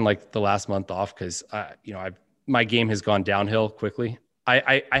I've taken like the last month off because my game has gone downhill quickly.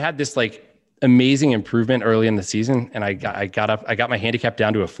 I had this like amazing improvement early in the season, and I got my handicap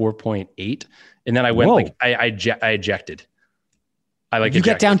down to a 4.8, and then I went I ejected. You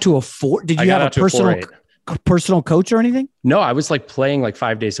got down to a 4? Did you have a personal coach or anything? No, I was like playing like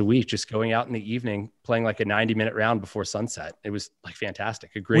 5 days a week, just going out in the evening, playing like a 90-minute round before sunset. It was like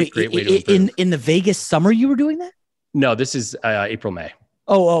fantastic. A great way to improve. In the Vegas summer, you were doing that? No, this is April, May.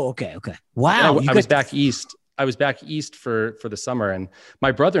 Oh, okay. Wow. I was back east. I was back east for the summer, and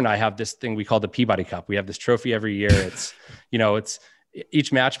my brother and I have this thing we call the Peabody Cup. We have this trophy every year. It's, it's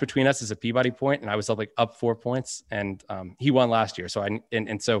each match between us is a Peabody point, and I was up 4 points, and he won last year. So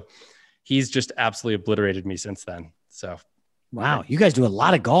so he's just absolutely obliterated me since then. So. Wow. You guys do a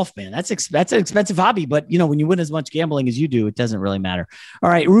lot of golf, man. That's an expensive hobby, but when you win as much gambling as you do, it doesn't really matter. All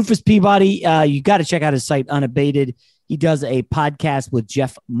right. Rufus Peabody, you got to check out his site, Unabated. He does a podcast with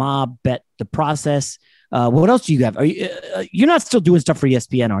Jeff Ma, Bet the Process. What else do you have? You're not still doing stuff for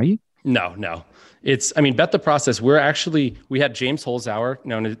ESPN, are you? No. It's, Bet the Process. We had James Holzhauer,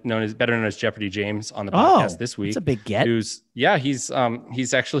 better known as Jeopardy James, on the podcast this week. It's a big get. He's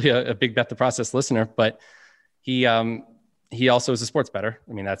actually a big Bet the Process listener, but he also is a sports bettor.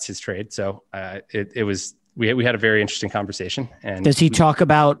 That's his trade. So we had a very interesting conversation. And does he talk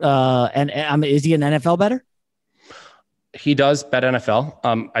about is he an NFL bettor? He does bet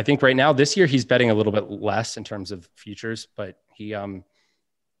NFL. I think right now this year he's betting a little bit less in terms of futures, but you'll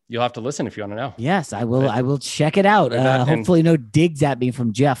have to listen if you want to know. Yes, I will. I will check it out. Hopefully no digs at me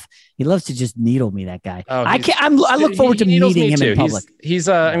from Jeff. He loves to just needle me, that guy. I look forward to meeting him in public. He's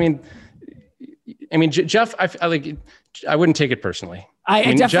Jeff, I wouldn't take it personally.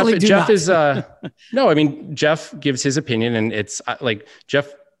 I definitely do Jeff not. Is no, Jeff gives his opinion, and it's like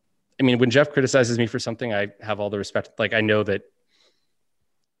Jeff. When Jeff criticizes me for something, I have all the respect. Like, I know that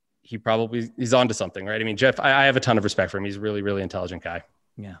he's onto something, right? Jeff, I have a ton of respect for him. He's a really, really intelligent guy.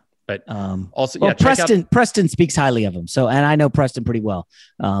 Yeah. But Preston speaks highly of him. So, and I know Preston pretty well.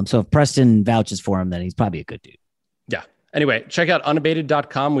 So if Preston vouches for him, then he's probably a good dude. Yeah. Anyway, check out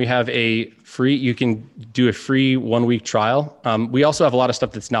unabated.com. We have you can do a free 1 week trial. We also have a lot of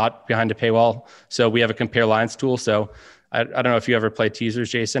stuff that's not behind a paywall. So we have a compare lines tool. So I don't know if you ever play teasers,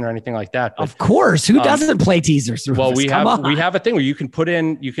 Jason, or anything like that. But, of course. Who doesn't play teasers? Well, we have a thing where you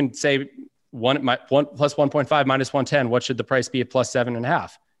can say 1 plus 1.5 minus 110. What should the price be at plus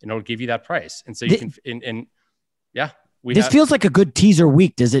 7.5? And it'll give you that price. And so you can, This feels like a good teaser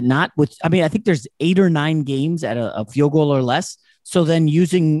week, does it not? I think there's 8 or 9 games at a field goal or less. So then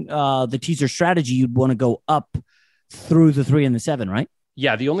using the teaser strategy, you'd want to go up through the 3 and the 7, right?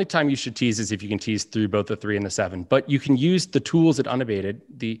 Yeah, the only time you should tease is if you can tease through both the 3 and the 7. But you can use the tools at Unabated,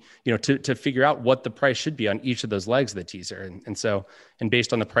 to figure out what the price should be on each of those legs of the teaser. And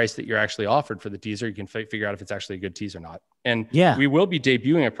based on the price that you're actually offered for the teaser, you can figure out if it's actually a good tease or not. And we will be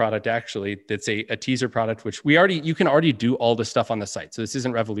debuting a product actually that's a teaser product, which you can already do all the stuff on the site. So this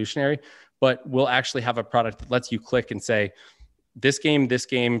isn't revolutionary, but we'll actually have a product that lets you click and say, this game,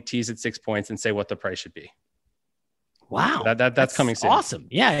 tease at 6 points, and say what the price should be. Wow. That's coming soon. Awesome.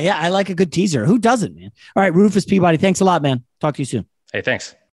 Yeah. I like a good teaser. Who doesn't, man? All right. Rufus Peabody. Thanks a lot, man. Talk to you soon. Hey,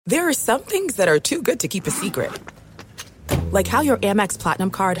 thanks. There are some things that are too good to keep a secret. Like how your Amex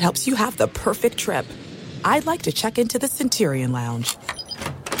Platinum card helps you have the perfect trip. I'd like to check into the Centurion Lounge.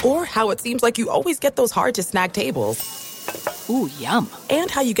 Or how it seems like you always get those hard-to-snag tables. Ooh, yum.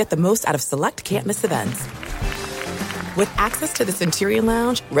 And how you get the most out of select can't-miss events. With access to the Centurion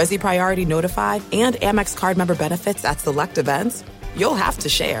Lounge, Resi Priority Notified, and Amex card member benefits at select events, you'll have to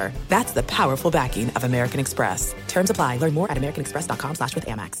share. That's the powerful backing of American Express. Terms apply. Learn more at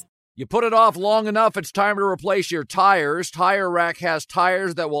americanexpress.com/withAmex. You put it off long enough, it's time to replace your tires. Tire Rack has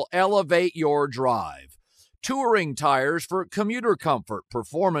tires that will elevate your drive. Touring tires for commuter comfort,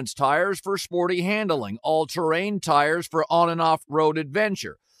 performance tires for sporty handling, all-terrain tires for on- and off-road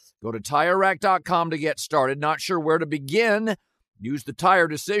adventure. Go to TireRack.com to get started. Not sure where to begin? Use the Tire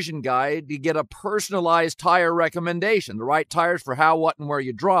Decision Guide to get a personalized tire recommendation, the right tires for how, what, and where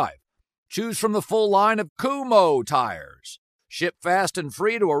you drive. Choose from the full line of Kumho tires. Ship fast and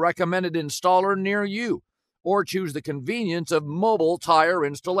free to a recommended installer near you. Or choose the convenience of mobile tire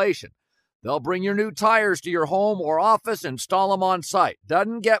installation. They'll bring your new tires to your home or office and install them on site.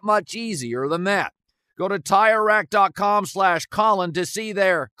 Doesn't get much easier than that. Go to TireRack.com/Colin to see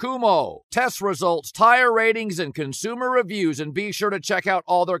their Kumho test results, tire ratings, and consumer reviews, and be sure to check out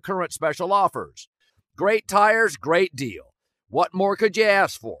all their current special offers. Great tires, great deal. What more could you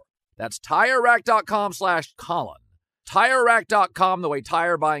ask for? That's TireRack.com/Colin. TireRack.com, the way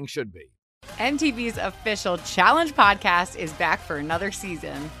tire buying should be. MTV's official Challenge podcast is back for another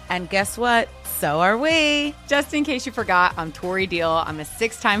season. And guess what? So are we. Just in case you forgot, I'm Tori Deal. I'm a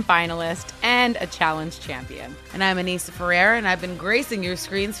 6-time finalist and a Challenge champion. And I'm Anissa Ferreira, and I've been gracing your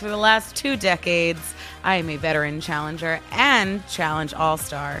screens for the last 2 decades. I am a veteran challenger and Challenge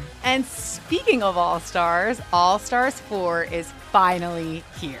All-Star. And speaking of All-Stars, All-Stars 4 is finally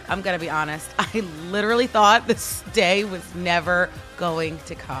here. I'm going to be honest. I literally thought this day was never going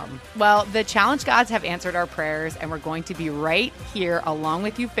to come. Well, the Challenge gods have answered our prayers, and we're going to be right here along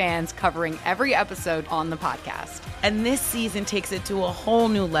with you fans covering every episode on the podcast. And this season takes it to a whole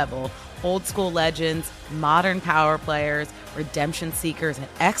new level. Old school legends, modern power players, redemption seekers, and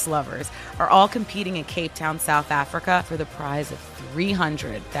ex-lovers are all competing in Cape Town, South Africa for the prize of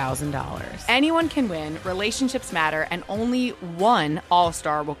 $300,000. Anyone can win, relationships matter, and only one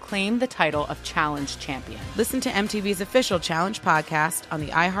All-Star will claim the title of Challenge champion. Listen to MTV's official Challenge podcast on the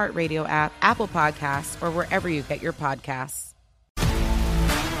iHeartRadio app, Apple Podcasts, or wherever you get your podcasts.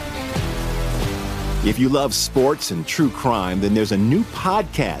 If you love sports and true crime, then there's a new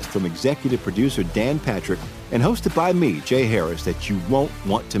podcast from executive producer Dan Patrick and hosted by me, Jay Harris, that you won't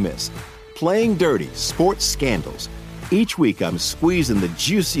want to miss. Playing Dirty: Sports Scandals. Each week, I'm squeezing the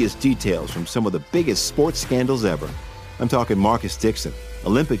juiciest details from some of the biggest sports scandals ever. I'm talking Marcus Dixon,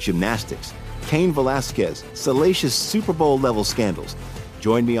 Olympic gymnastics, Cain Velasquez, salacious Super Bowl-level scandals.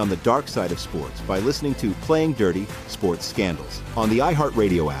 Join me on the dark side of sports by listening to Playing Dirty: Sports Scandals on the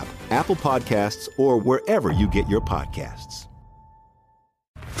iHeartRadio app, Apple Podcasts, or wherever you get your podcasts.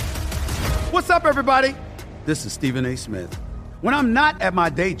 What's up, everybody? This is Stephen A. Smith. When I'm not at my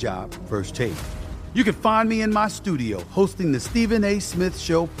day job, First Take, you can find me in my studio hosting the Stephen A. Smith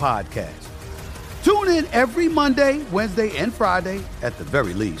Show podcast. Tune in every Monday, Wednesday, and Friday, at the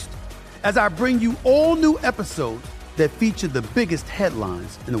very least, as I bring you all new episodes that feature the biggest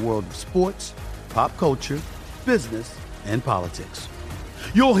headlines in the world of sports, pop culture, business, and politics.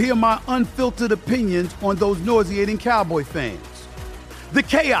 You'll hear my unfiltered opinions on those nauseating Cowboy fans, the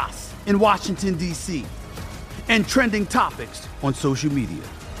chaos in Washington, D.C., and trending topics on social media,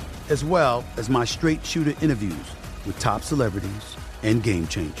 as well as my straight shooter interviews with top celebrities and game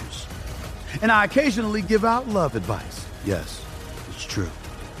changers. And I occasionally give out love advice. Yes, it's true.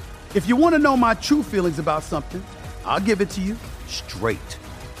 If you want to know my true feelings about something, I'll give it to you straight.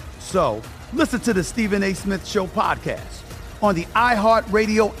 So listen to the Stephen A. Smith Show podcast on the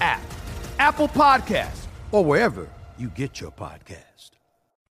iHeartRadio app, Apple Podcasts, or wherever you get your podcast.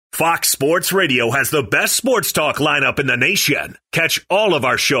 Fox Sports Radio has the best sports talk lineup in the nation. Catch all of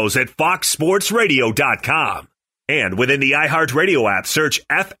our shows at foxsportsradio.com. And within the iHeartRadio app, search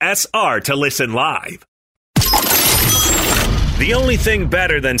FSR to listen live. The only thing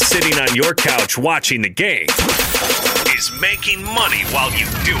better than sitting on your couch watching the game is making money while you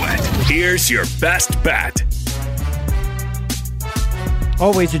do it. Here's your best bet.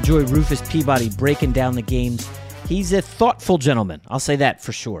 Always enjoy Rufus Peabody breaking down the games. He's a thoughtful gentleman. I'll say that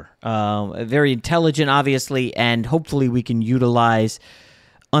for sure. Very intelligent, obviously, and hopefully we can utilize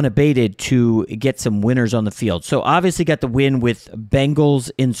unabated to get some winners on the field. So obviously got the win with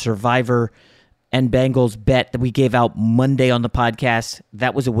Bengals in Survivor and Bengals bet that we gave out Monday on the podcast.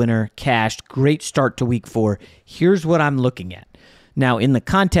 That was a winner, cashed. Great start to week 4. Here's what I'm looking at. Now, in the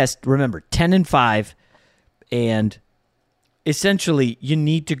contest, remember, 10-5, and essentially you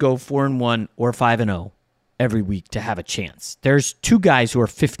need to go 4-1 or 5-0 every week to have a chance. There's two guys who are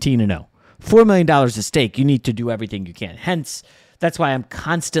 15-0. $4 million at stake. You need to do everything you can. Hence, that's why I'm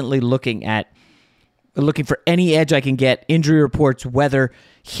constantly looking for any edge I can get, injury reports, weather.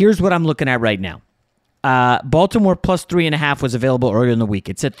 Here's what I'm looking at right now. Baltimore plus 3.5 was available earlier in the week.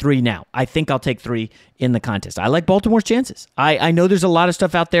 It's at 3 now. I think I'll take 3 in the contest. I like Baltimore's chances. I know there's a lot of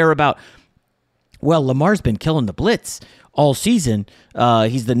stuff out there about, well, Lamar's been killing the blitz all season.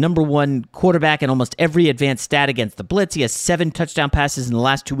 He's the number one quarterback in almost every advanced stat against the blitz. He has 7 touchdown passes in the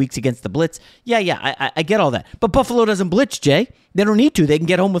last 2 weeks against the blitz. Yeah, I get all that. But Buffalo doesn't blitz, Jay. They don't need to. They can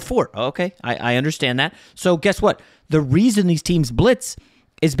get home with 4. Okay, I understand that. So guess what? The reason these teams blitz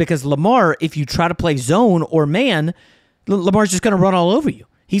is because Lamar, if you try to play zone or man, Lamar's just going to run all over you.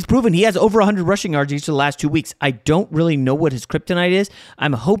 He's proven he has over 100 rushing yards each of the last 2 weeks. I don't really know what his kryptonite is.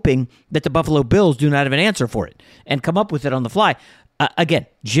 I'm hoping that the Buffalo Bills do not have an answer for it and come up with it on the fly. Again,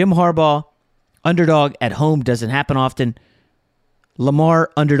 Jim Harbaugh, underdog at home doesn't happen often.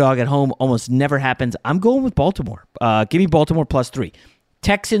 Lamar, underdog at home, almost never happens. I'm going with Baltimore. Give me Baltimore plus 3.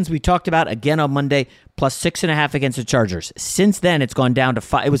 Texans, we talked about again on Monday, plus 6.5 against the Chargers. Since then, it's gone down to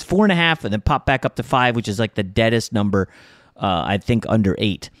 5. It was 4.5 and then popped back up to 5, which is like the deadest number, I think, under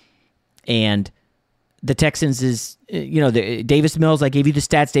 8. And the Texans is, Davis Mills, I gave you the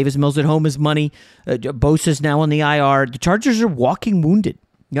stats. Davis Mills at home is money. Bosa's now on the IR. The Chargers are walking wounded.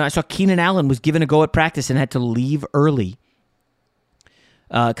 I saw Keenan Allen was given a go at practice and had to leave early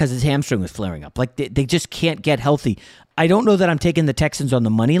because his hamstring was flaring up. Like, they just can't get healthy. I don't know that I'm taking the Texans on the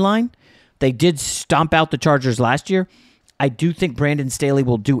money line. They did stomp out the Chargers last year. I do think Brandon Staley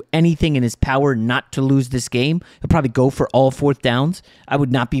will do anything in his power not to lose this game. He'll probably go for all 4th downs. I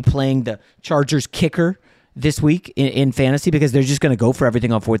would not be playing the Chargers kicker this week in fantasy because they're just going to go for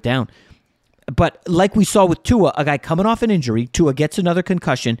everything on 4th down. But like we saw with Tua, a guy coming off an injury, Tua gets another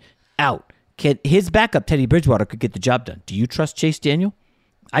concussion, out. His backup, Teddy Bridgewater, could get the job done. Do you trust Chase Daniel?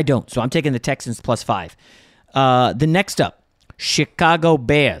 I don't. So I'm taking the Texans plus 5. The next up, Chicago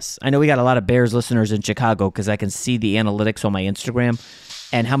Bears. I know we got a lot of Bears listeners in Chicago because I can see the analytics on my Instagram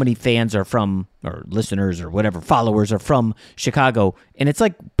and how many fans are from, or listeners or whatever, followers are from Chicago. And it's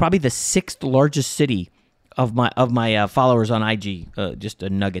like probably the 6th largest city of my followers on IG. Just a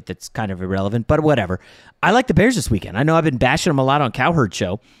nugget that's kind of irrelevant, but whatever. I like the Bears this weekend. I know I've been bashing them a lot on Cowherd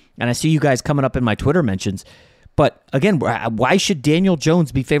Show, and I see you guys coming up in my Twitter mentions. But again, why should Daniel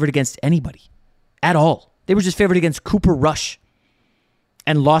Jones be favored against anybody at all? They were just favored against Cooper Rush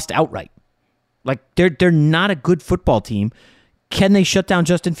and lost outright. Like, they're not a good football team. Can they shut down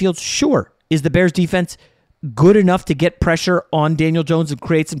Justin Fields? Sure. Is the Bears defense good enough to get pressure on Daniel Jones and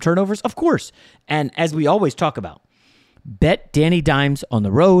create some turnovers? Of course. And as we always talk about, bet Danny Dimes on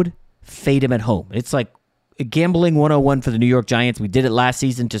the road, fade him at home. It's like gambling 101 for the New York Giants. We did it last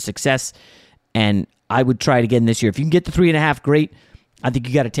season to success, and I would try it again this year. If you can get the 3.5, great. I think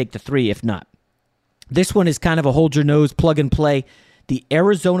you got to take the 3 if not. This one is kind of a hold your nose, plug and play. The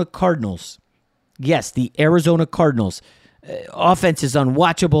Arizona Cardinals. Yes, the Arizona Cardinals. Offense is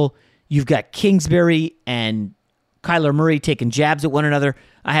unwatchable. You've got Kingsbury and Kyler Murray taking jabs at one another.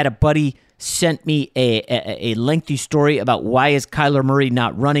 I had a buddy sent me a lengthy story about why is Kyler Murray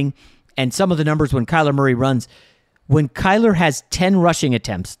not running, and some of the numbers when Kyler Murray runs. When Kyler has 10 rushing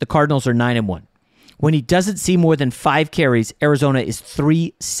attempts, the Cardinals are 9-1. When he doesn't see more than 5 carries, Arizona is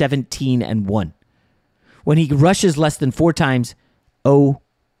 3-17-1. When he rushes less than 4 times,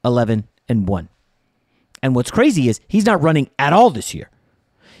 0-11-1. And what's crazy is he's not running at all this year.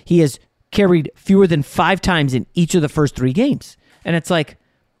 He has carried fewer than 5 times in each of the first 3 games. And it's like,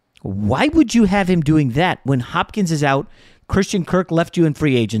 why would you have him doing that when Hopkins is out, Christian Kirk left you in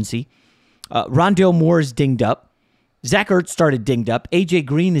free agency, Rondale Moore is dinged up, Zach Ertz started dinged up, AJ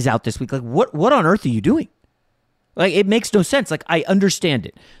Green is out this week. Like, what on earth are you doing? Like, it makes no sense. Like, I understand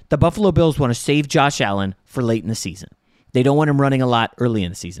it. The Buffalo Bills want to save Josh Allen for late in the season. They don't want him running a lot early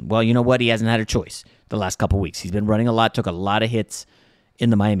in the season. Well, you know what? He hasn't had a choice the last couple weeks. He's been running a lot, took a lot of hits in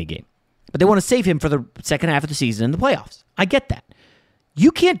the Miami game. But they want to save him for the second half of the season in the playoffs. I get that. You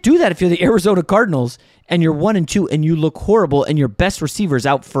can't do that if you're the Arizona Cardinals and you're 1-2 and you look horrible and your best receiver's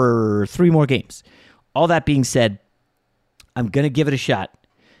out for 3 more games. All that being said, I'm going to give it a shot.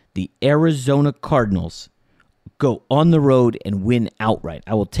 The Arizona Cardinals go on the road and win outright.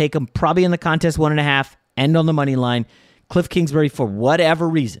 I will take them probably in the contest 1.5 and on the money line. Cliff Kingsbury, for whatever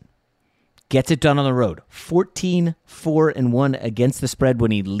reason, gets it done on the road. 14-4-1 against the spread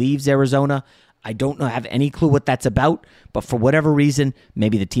when he leaves Arizona. I don't know, have any clue what that's about, but for whatever reason,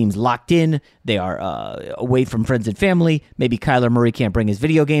 maybe the team's locked in. They are away from friends and family. Maybe Kyler Murray can't bring his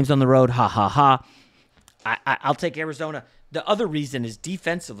video games on the road. Ha, ha, ha. I'll take Arizona. The other reason is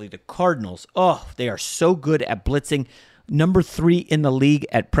defensively, the Cardinals, they are so good at blitzing. Number 3 in the league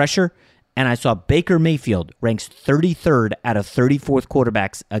at pressure. And I saw Baker Mayfield ranks 33rd out of 34th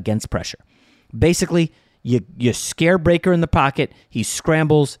quarterbacks against pressure. Basically, you scare Baker in the pocket, he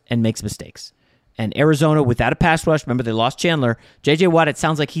scrambles and makes mistakes. And Arizona, without a pass rush, remember they lost Chandler. J.J. Watt, it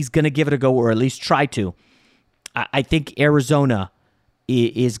sounds like he's going to give it a go or at least try to. I think Arizona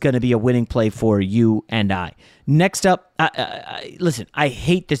is going to be a winning play for you and I. Next up, listen, I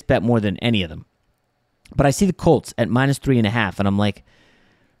hate this bet more than any of them. But I see the Colts at -3.5, and I'm like,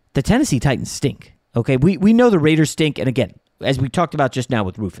 the Tennessee Titans stink. Okay, we know the Raiders stink, and again, as we talked about just now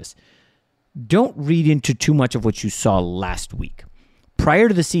with Rufus, don't read into too much of what you saw last week. Prior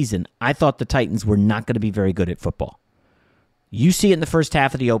to the season, I thought the Titans were not going to be very good at football. You see it in the first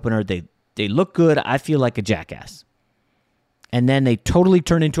half of the opener. They look good. I feel like a jackass. And then they totally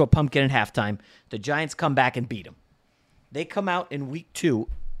turn into a pumpkin at halftime. The Giants come back and beat them. They come out in week 2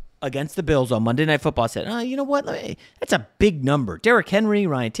 against the Bills on Monday Night Football, said, you know what? That's a big number. Derrick Henry,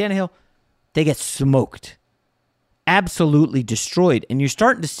 Ryan Tannehill, they get smoked. Absolutely destroyed. And you're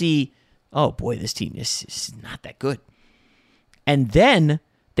starting to see, oh boy, this team is not that good. And then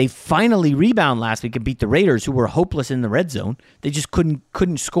they finally rebound last week and beat the Raiders, who were hopeless in the red zone. They just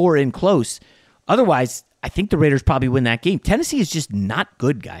couldn't score in close. Otherwise, I think the Raiders probably win that game. Tennessee is just not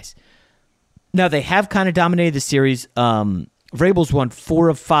good, guys. Now, they have kind of dominated the series. Vrabel's won 4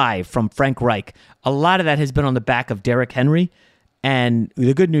 of 5 from Frank Reich. A lot of that has been on the back of Derrick Henry. And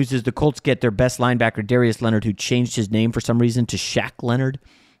the good news is the Colts get their best linebacker, Darius Leonard, who changed his name for some reason to Shaq Leonard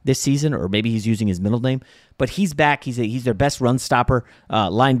this season, or maybe he's using his middle name. But he's back. He's their best run stopper,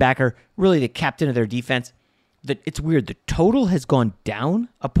 linebacker, really the captain of their defense. It's weird. The total has gone down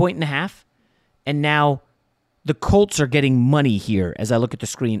 1.5, and now the Colts are getting money here as I look at the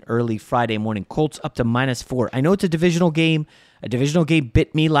screen early Friday morning. Colts up to -4. I know it's a divisional game. A divisional game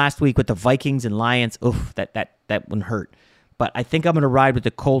bit me last week with the Vikings and Lions. Oof, that one hurt. But I think I'm going to ride with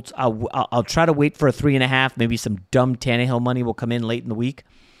the Colts. I'll try to wait for a 3.5. Maybe some dumb Tannehill money will come in late in the week.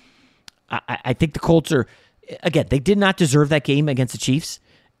 I think the Colts are, again, they did not deserve that game against the Chiefs.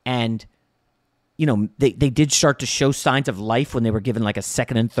 And, they did start to show signs of life when they were given like a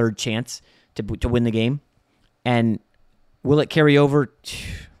second and third chance to win the game. And will it carry over?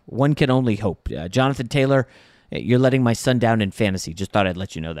 One can only hope. Jonathan Taylor, you're letting my son down in fantasy. Just thought I'd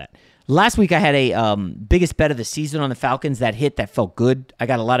let you know that. Last week I had a biggest bet of the season on the Falcons. That felt good. I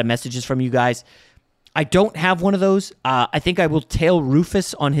got a lot of messages from you guys. I don't have one of those. I think I will tail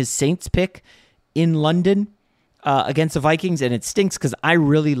Rufus on his Saints pick in London against the Vikings, and it stinks because I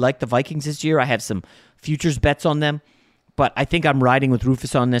really like the Vikings this year. I have some futures bets on them. But I think I'm riding with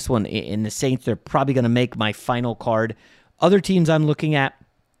Rufus on this one. In the Saints, they're probably going to make my final card. Other teams I'm looking at,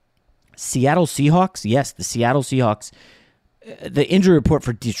 Seattle Seahawks. Yes, the Seattle Seahawks. The injury report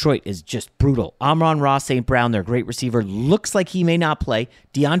for Detroit is just brutal. Amon-Ra St. Brown, their great receiver, looks like he may not play.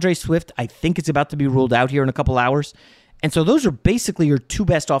 DeAndre Swift, I think it's about to be ruled out here in a couple hours. And so those are basically your 2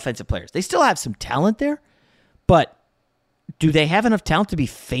 best offensive players. They still have some talent there, but do they have enough talent to be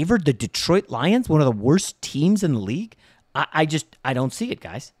favored? The Detroit Lions, one of the worst teams in the league? I don't see it,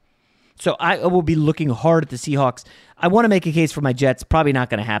 guys. So I will be looking hard at the Seahawks. I want to make a case for my Jets. Probably not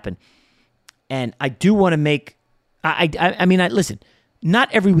going to happen. And I do want to make... I mean, listen, not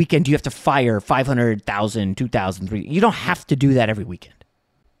every weekend do you have to fire 500,000, 2,000, 3,000. You don't have to do that every weekend.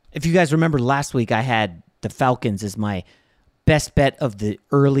 If you guys remember last week, I had the Falcons as my best bet of the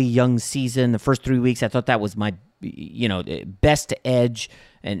early young season. The first 3 weeks, I thought that was my best edge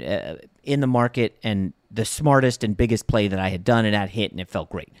and in the market and the smartest and biggest play that I had done, and that hit, and it felt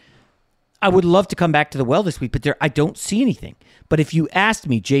great. I would love to come back to the well this week, but I don't see anything. But if you asked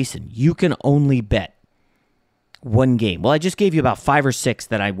me, Jason, you can only bet one game. Well, I just gave you about 5 or 6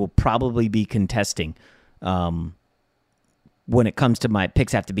 that I will probably be contesting when it comes to my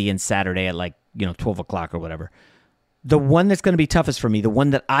picks have to be in Saturday at 12 o'clock or whatever. The one that's going to be toughest for me, the one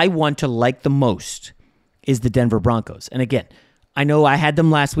that I want to like the most, is the Denver Broncos. And again, I know I had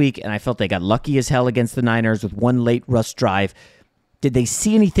them last week, and I felt they got lucky as hell against the Niners with one late rush drive. Did they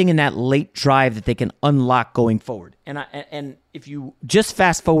see anything in that late drive that they can unlock going forward? And if you just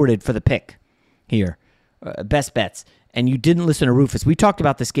fast forwarded for the pick here, best bets, and you didn't listen to Rufus, we talked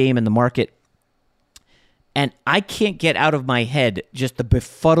about this game in the market, and I can't get out of my head just the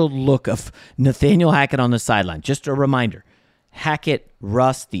befuddled look of Nathaniel Hackett on the sideline. Just a reminder, Hackett,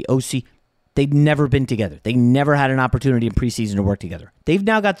 Russ, the OC, they've never been together. They never had an opportunity in preseason to work together. They've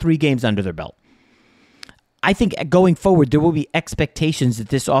now got 3 games under their belt. I think going forward, there will be expectations that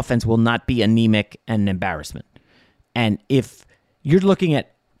this offense will not be anemic and an embarrassment. And if you're looking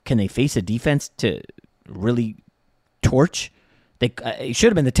at, can they face a defense to really torch. It should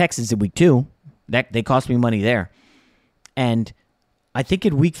have been the Texans in week 2. They cost me money there. And I think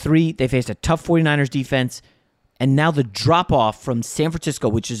in week 3, they faced a tough 49ers defense. And now the drop-off from San Francisco,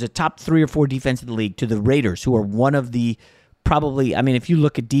 which is a top 3 or 4 defense in the league, to the Raiders, who are one of the probably, I mean, if you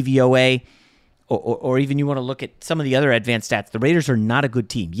look at DVOA or even you want to look at some of the other advanced stats, the Raiders are not a good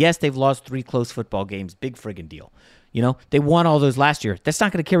team. Yes, they've lost 3 close football games. Big friggin' deal. You know, they won all those last year. That's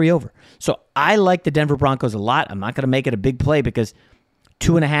not going to carry over. So I like the Denver Broncos a lot. I'm not going to make it a big play because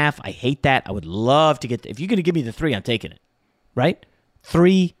 2.5, I hate that. I would love to get, if you're going to give me the 3, I'm taking it. Right?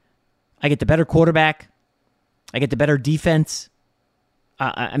 3, I get the better quarterback. I get the better defense.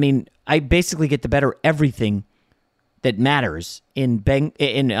 I mean, I basically get the better everything that matters in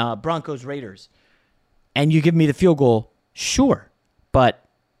Broncos Raiders. And you give me the field goal, sure. But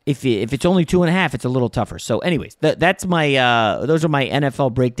if it's only 2.5, it's a little tougher. So anyways, that's my those are my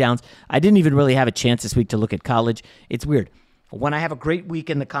NFL breakdowns. I didn't even really have a chance this week to look at college. It's weird. When I have a great week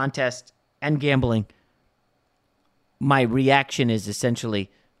in the contest and gambling, my reaction is essentially,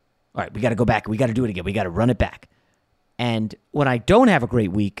 all right, we got to go back. We got to do it again. We got to run it back. And when I don't have a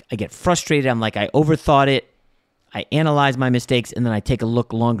great week, I get frustrated. I'm like, I overthought it. I analyze my mistakes, and then I take a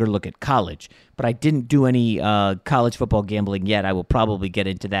longer look at college. But I didn't do any college football gambling yet. I will probably get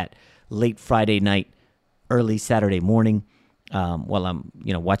into that late Friday night, early Saturday morning while I'm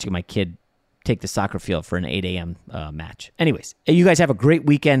watching my kid take the soccer field for an 8 a.m. match. Anyways, you guys have a great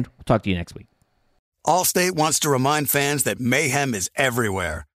weekend. We'll talk to you next week. Allstate wants to remind fans that mayhem is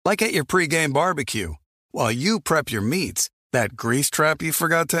everywhere, like at your pregame barbecue. While you prep your meats, that grease trap you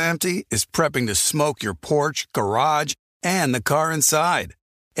forgot to empty is prepping to smoke your porch, garage, and the car inside.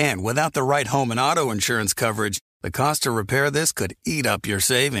 And without the right home and auto insurance coverage, the cost to repair this could eat up your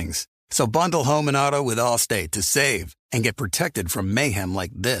savings. So bundle home and auto with Allstate to save and get protected from mayhem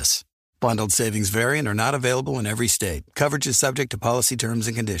like this. Bundled savings vary and are not available in every state. Coverage is subject to policy terms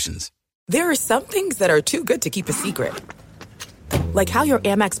and conditions. There are some things that are too good to keep a secret. Like how your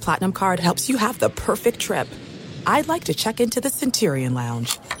Amex Platinum card helps you have the perfect trip. I'd like to check into the Centurion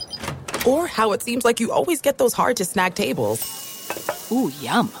Lounge. Or how it seems like you always get those hard-to-snag tables. Ooh,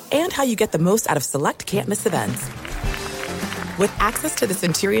 yum. And how you get the most out of select can't-miss events. With access to the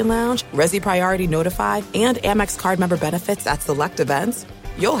Centurion Lounge, Resi Priority Notified, and Amex card member benefits at select events,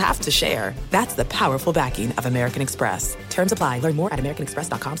 you'll have to share. That's the powerful backing of American Express. Terms apply. Learn more at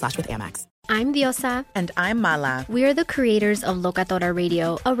americanexpress.com/withAmex. I'm Diosa. And I'm Mala. We are the creators of Locatora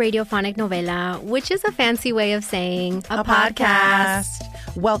Radio, a radiophonic novela, which is a fancy way of saying a podcast.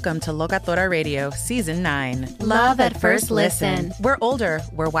 Welcome to Locatora Radio, Season 9. Love at first listen. We're older,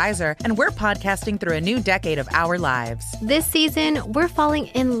 we're wiser, and we're podcasting through a new decade of our lives. This season, we're falling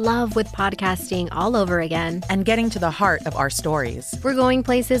in love with podcasting all over again. And getting to the heart of our stories. We're going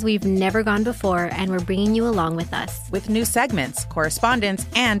places we've never gone before, and we're bringing you along with us. With new segments, correspondence,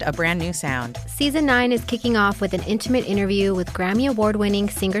 and a brand new sound. Season 9 is kicking off with an intimate interview with Grammy Award-winning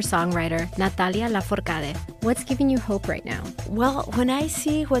singer-songwriter Natalia Lafourcade. What's giving you hope right now? Well, when I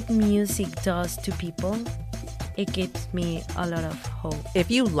see what music does to people, it gives me a lot of hope.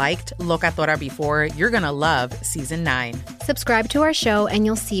 If you liked Locatora before, you're going to love Season 9. Subscribe to our show and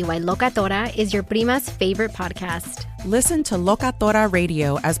you'll see why Locatora is your prima's favorite podcast. Listen to Locatora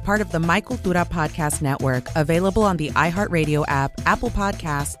Radio as part of the My Cultura Podcast Network, available on the iHeartRadio app, Apple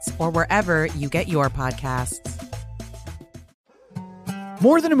Podcasts, or wherever you get your podcasts.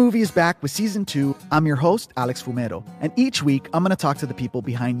 More Than a Movie is back with Season 2. I'm your host, Alex Fumero. And each week, I'm going to talk to the people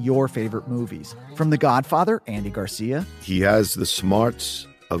behind your favorite movies. From The Godfather, Andy Garcia. He has the smarts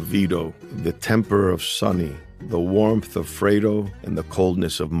of Vito, the temper of Sonny, the warmth of Fredo, and the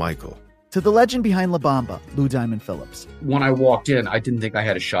coldness of Michael. To the legend behind La Bamba, Lou Diamond Phillips. When I walked in, I didn't think I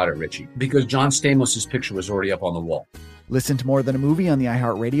had a shot at Richie because John Stamos' picture was already up on the wall. Listen to More Than a Movie on the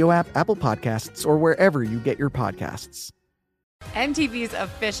iHeartRadio app, Apple Podcasts, or wherever you get your podcasts. MTV's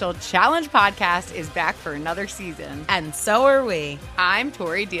official Challenge podcast is back for another season. And so are we. I'm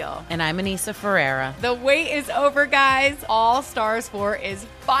Tori Deal. And I'm Anissa Ferreira. The wait is over, guys. All Stars 4 is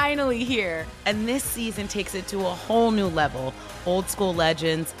finally here. And this season takes it to a whole new level. Old school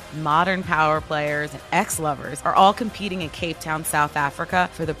legends, modern power players, and ex-lovers are all competing in Cape Town, South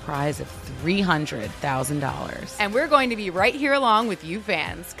Africa for the prize of $300,000. And we're going to be right here along with you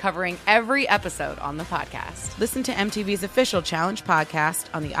fans, covering every episode on the podcast. Listen to MTV's official Challenge podcast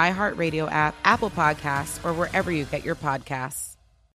on the iHeartRadio app, Apple Podcasts, or wherever you get your podcasts.